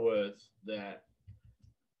tomorrow was that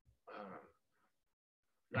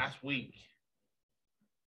last week,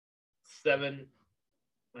 7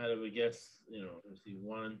 out of, I guess, let's see,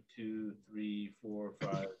 1, 2, 3, 4,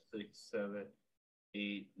 5, 6, 7,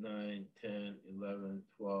 8, 9, 10, 11,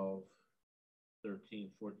 12, 13,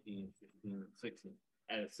 14, 15, 16.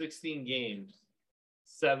 Out of 16 games,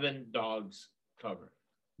 7 dogs covered.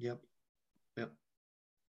 Yep.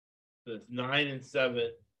 So it's 9 and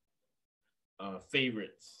 7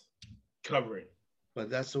 favorites covering. But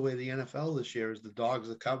that's the way the NFL this year is. The dogs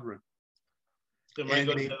are covering. So it might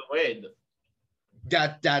go the other way.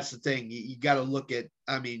 That's the thing. You got to look at.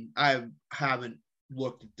 I mean, I haven't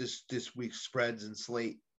looked at this week's spreads and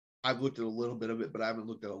slate. I've looked at a little bit of it, but I haven't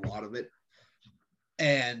looked at a lot of it.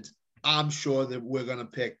 And I'm sure that we're going to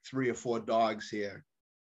pick 3 or 4 dogs here,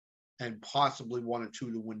 and possibly 1 or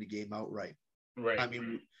 2 to win the game outright. Right. I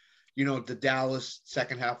mean, the Dallas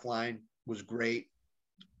second half line was great.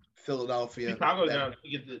 Philadelphia. Chicago down.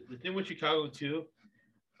 The thing with Chicago too,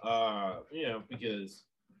 because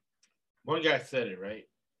one guy said it right.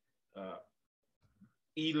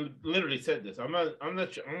 He literally said this. I'm on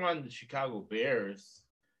the Chicago Bears,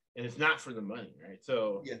 and it's not for the money, right?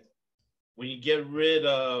 So when you get rid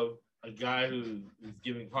of a guy who is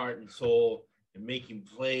giving heart and soul and making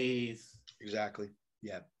plays, exactly,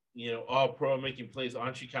 all pro making plays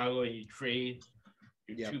on Chicago, and you trade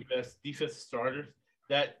your 2 best defensive starters.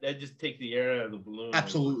 That just takes the air out of the balloon.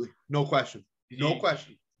 Absolutely. No question. No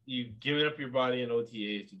question. You've given up your body in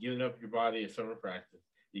OTAs. You've given up your body at summer practice.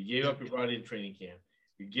 You gave up your body in training camp.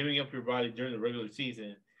 You're giving up your body during the regular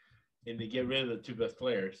season, and to get rid of the two best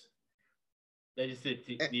players. They just did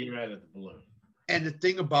the year out of the balloon. And the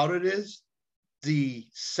thing about it is, the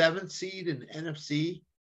 7th seed in the NFC,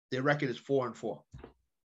 their record is 4-4.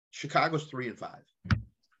 Chicago's 3-5.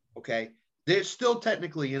 Okay, they're still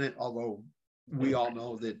technically in it, although we all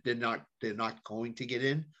know that they're not going to get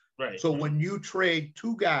in. Right. So when you trade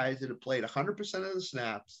two guys that have played 100% of the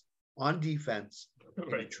snaps on defense,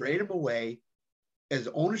 and you trade them away, as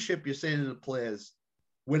ownership, you're saying to the players,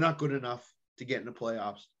 we're not good enough to get in the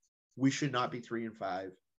playoffs. We should not be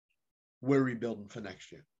 3-5. We're rebuilding for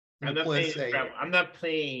next year. I'm not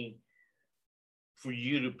playing for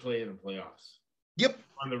you to play in the playoffs. Yep.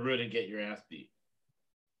 On the road and get your ass beat.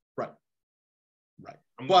 Right.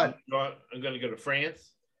 I'm going to go to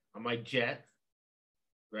France on my jet.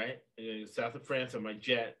 Right. I'm going to go south of France on my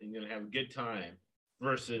jet and going to have a good time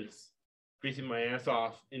versus freezing my ass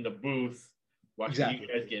off in the booth watching you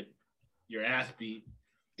guys get your ass beat.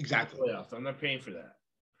 Exactly. Playoffs. I'm not paying for that.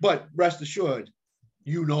 But rest assured,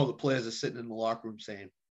 you know the players are sitting in the locker room saying,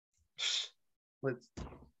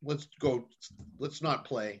 let's go, let's not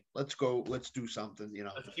play. Let's go, let's do something, you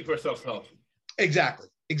know. Let's keep ourselves healthy. Exactly.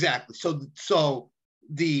 So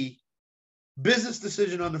the business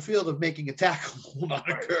decision on the field of making a tackle will not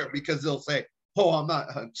occur because they'll say, oh, I'm not,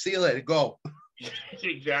 see you later, go.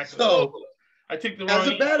 Exactly. So I think the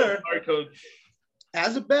wrong coach.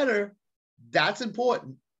 As a bettor, that's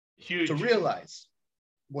important. Huge. To realize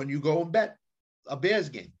when you go and bet a Bears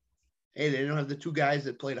game. Hey, they don't have the two guys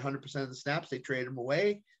that played 100% of the snaps. They trade them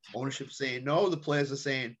away. Ownership saying no. The players are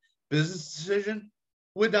saying business decision.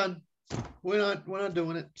 We're done. We're not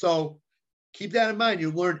doing it. So keep that in mind.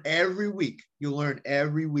 You learn every week. You learn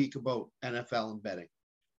every week about NFL and betting.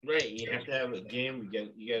 Right. You have to have a game.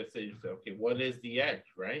 You got to say, okay, what is the edge,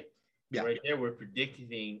 right? Yeah. Right there, we're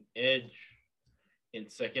predicting edge in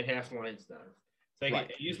second half lines now. I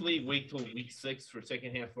usually wait till week 6 for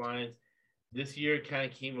second half lines. This year it kind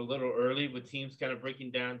of came a little early with teams kind of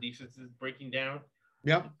breaking down, defenses breaking down.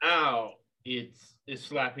 Yep. Now it's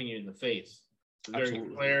slapping you in the face. So there's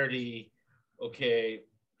clarity. Okay,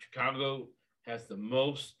 Chicago has the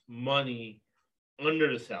most money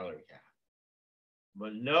under the salary cap.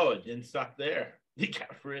 But no, it didn't stop there. They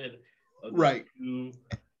got rid of the two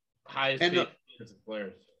highest paid defensive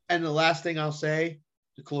players. And the last thing I'll say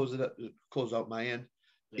to close out my end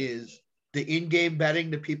is the in-game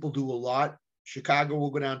betting that people do a lot. Chicago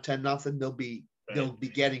will go down 10-0. They'll be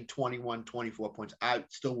getting 21, 24 points. I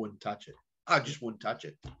still wouldn't touch it. I just wouldn't touch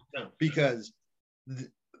it because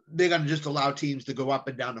they're going to just allow teams to go up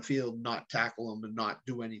and down the field, not tackle them and not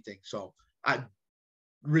do anything. So I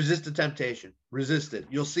resist the temptation. Resist it.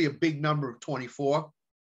 You'll see a big number of 24,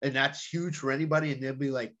 and that's huge for anybody. And they'll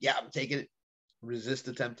be like, yeah, I'm taking it. Resist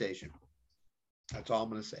the temptation. That's all I'm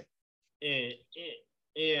going to say.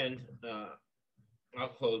 And I'll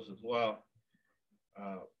close as well.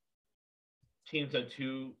 Teams on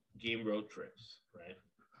 2-game road trips, right?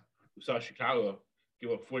 We saw Chicago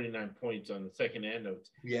give up 49 points on the second end of it.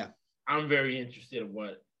 Yeah. I'm very interested in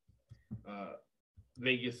what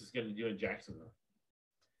Vegas is going to do in Jacksonville.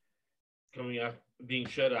 Coming up, being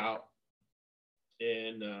shut out,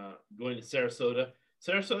 and going to Sarasota.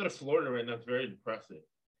 Sarasota, Florida right now is very depressing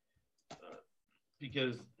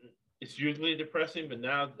because it's usually depressing, but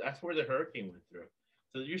now that's where the hurricane went through.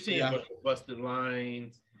 So you're seeing a bunch of busted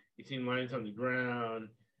lines. You're seeing lines on the ground.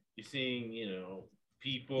 You're seeing,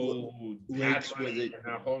 people who lakes where they are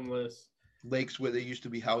now homeless. Lakes where there used to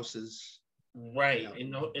be houses. Right.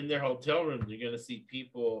 In their hotel rooms, you're going to see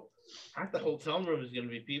people. Half the hotel room is going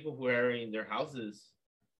to be people who are having their houses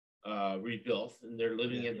rebuilt, and they're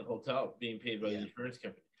living in the hotel, being paid by the insurance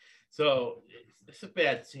company. So it's a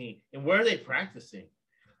bad scene. And where are they practicing?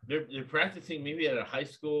 They're practicing maybe at a high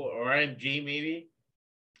school or IMG maybe.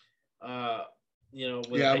 I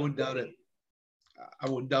wouldn't doubt it. I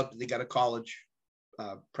wouldn't doubt that they got a college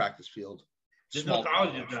practice field. There's no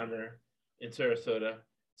colleges down there in Sarasota,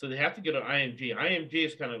 so they have to go to IMG. IMG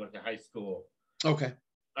is kind of like a high school. Okay.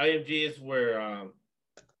 IMG is where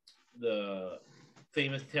the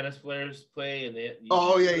famous tennis players play, and they.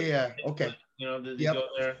 Okay. They go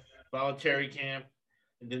there, voluntary camp,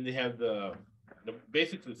 and then they have the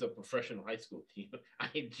basically it's a professional high school team,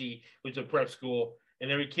 IMG, which is a prep school, and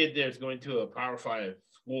every kid there is going to a Power 5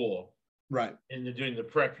 school. Right. And they're doing the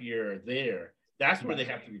prep year there. That's where they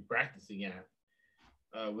have to be practicing at.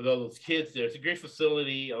 With all those kids there. It's a great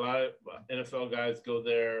facility. A lot of NFL guys go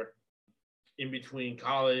there in between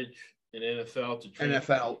college and NFL to train.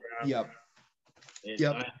 NFL, yep. And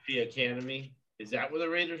IMG Academy. Is that where the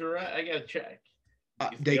Raiders are at? I got to check.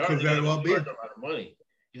 They could very well be. A lot of money.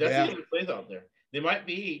 That's the only place out there. They might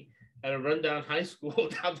be at a rundown high school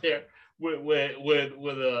down there with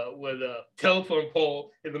a telephone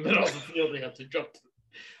pole in the middle of the field. They have to jump to.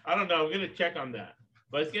 I don't know. I'm gonna check on that,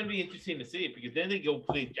 but it's gonna be interesting to see because then they go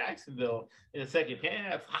play Jacksonville in the second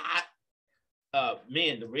half. Hot.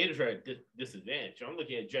 Man, the Raiders are at disadvantage. I'm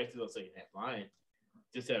looking at Jacksonville second half line.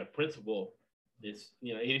 Just out of principle, it's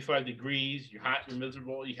 85 degrees. You're hot. You're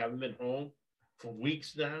miserable. You haven't been home for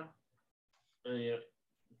weeks now.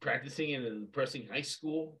 Practicing in a depressing high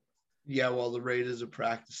school. Yeah, well, the Raiders are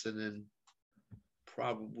practicing they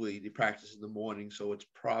practice in the morning, so it's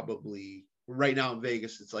probably right now in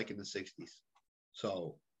Vegas, it's like in the 60s.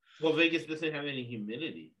 So, well, Vegas doesn't have any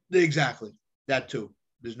humidity. Exactly, that too.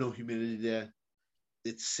 There's no humidity there.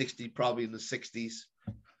 It's 60, probably in the 60s.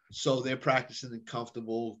 So they're practicing in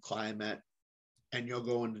comfortable climate, and you're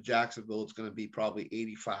going to Jacksonville. It's going to be probably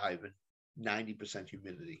 85 and 90%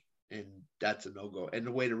 humidity, and that's a no-go. And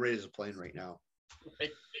the way the Raiders are playing right now.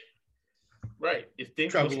 Right. If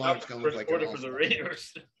things Trevor Lawrence going to look like an all-star for the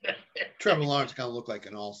Raiders. Trevor Lawrence going to look like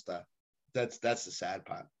an all-star. That's the sad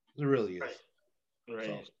part. It really is. Right.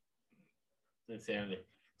 So. Insanity.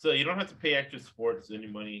 So you don't have to pay extra sports any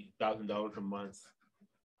money, $1,000 a month.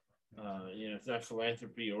 It's not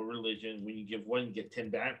philanthropy or religion. When you give one, you get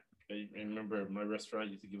 10 back. I remember my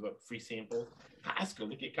restaurant used to give up free samples. Costco,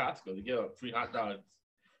 look at Costco. They give up free hot dogs,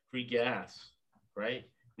 free gas, right?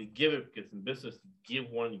 They give it because in business,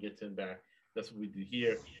 give one, you get 10 back. That's what we do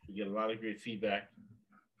here. We get a lot of great feedback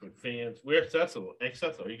from fans. We're accessible.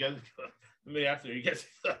 Are you guys? Let me ask you, are you guys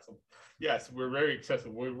accessible? Yes, we're very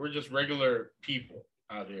accessible. We're just regular people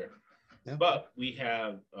out here. Yeah. But we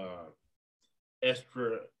have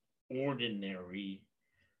extraordinary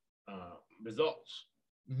results.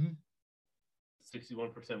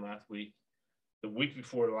 61% last week. The week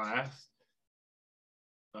before last,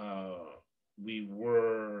 we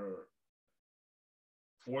were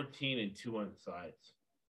 14-2 on sides.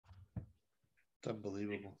 It's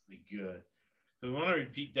unbelievable. Pretty good. So we want to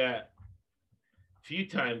repeat that a few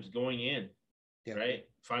times going in, right?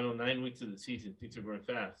 Final 9 weeks of the season. Things are going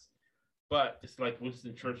fast. But it's like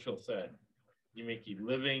Winston Churchill said, you make a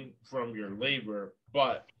living from your labor,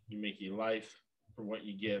 but you make a life from what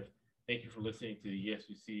you give. Thank you for listening to the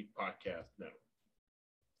ESUC Podcast Network.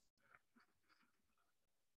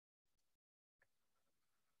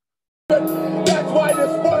 That's why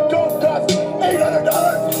this sport don't cost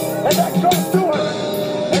 $800 and that costs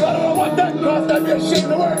 $200. And I don't know what that costs. I'd be ashamed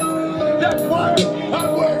to wear it. That's why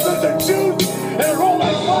I'm wearing lizard shoes and roll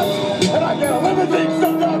like butts, and I get a limousine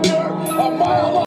stuck out there a mile long.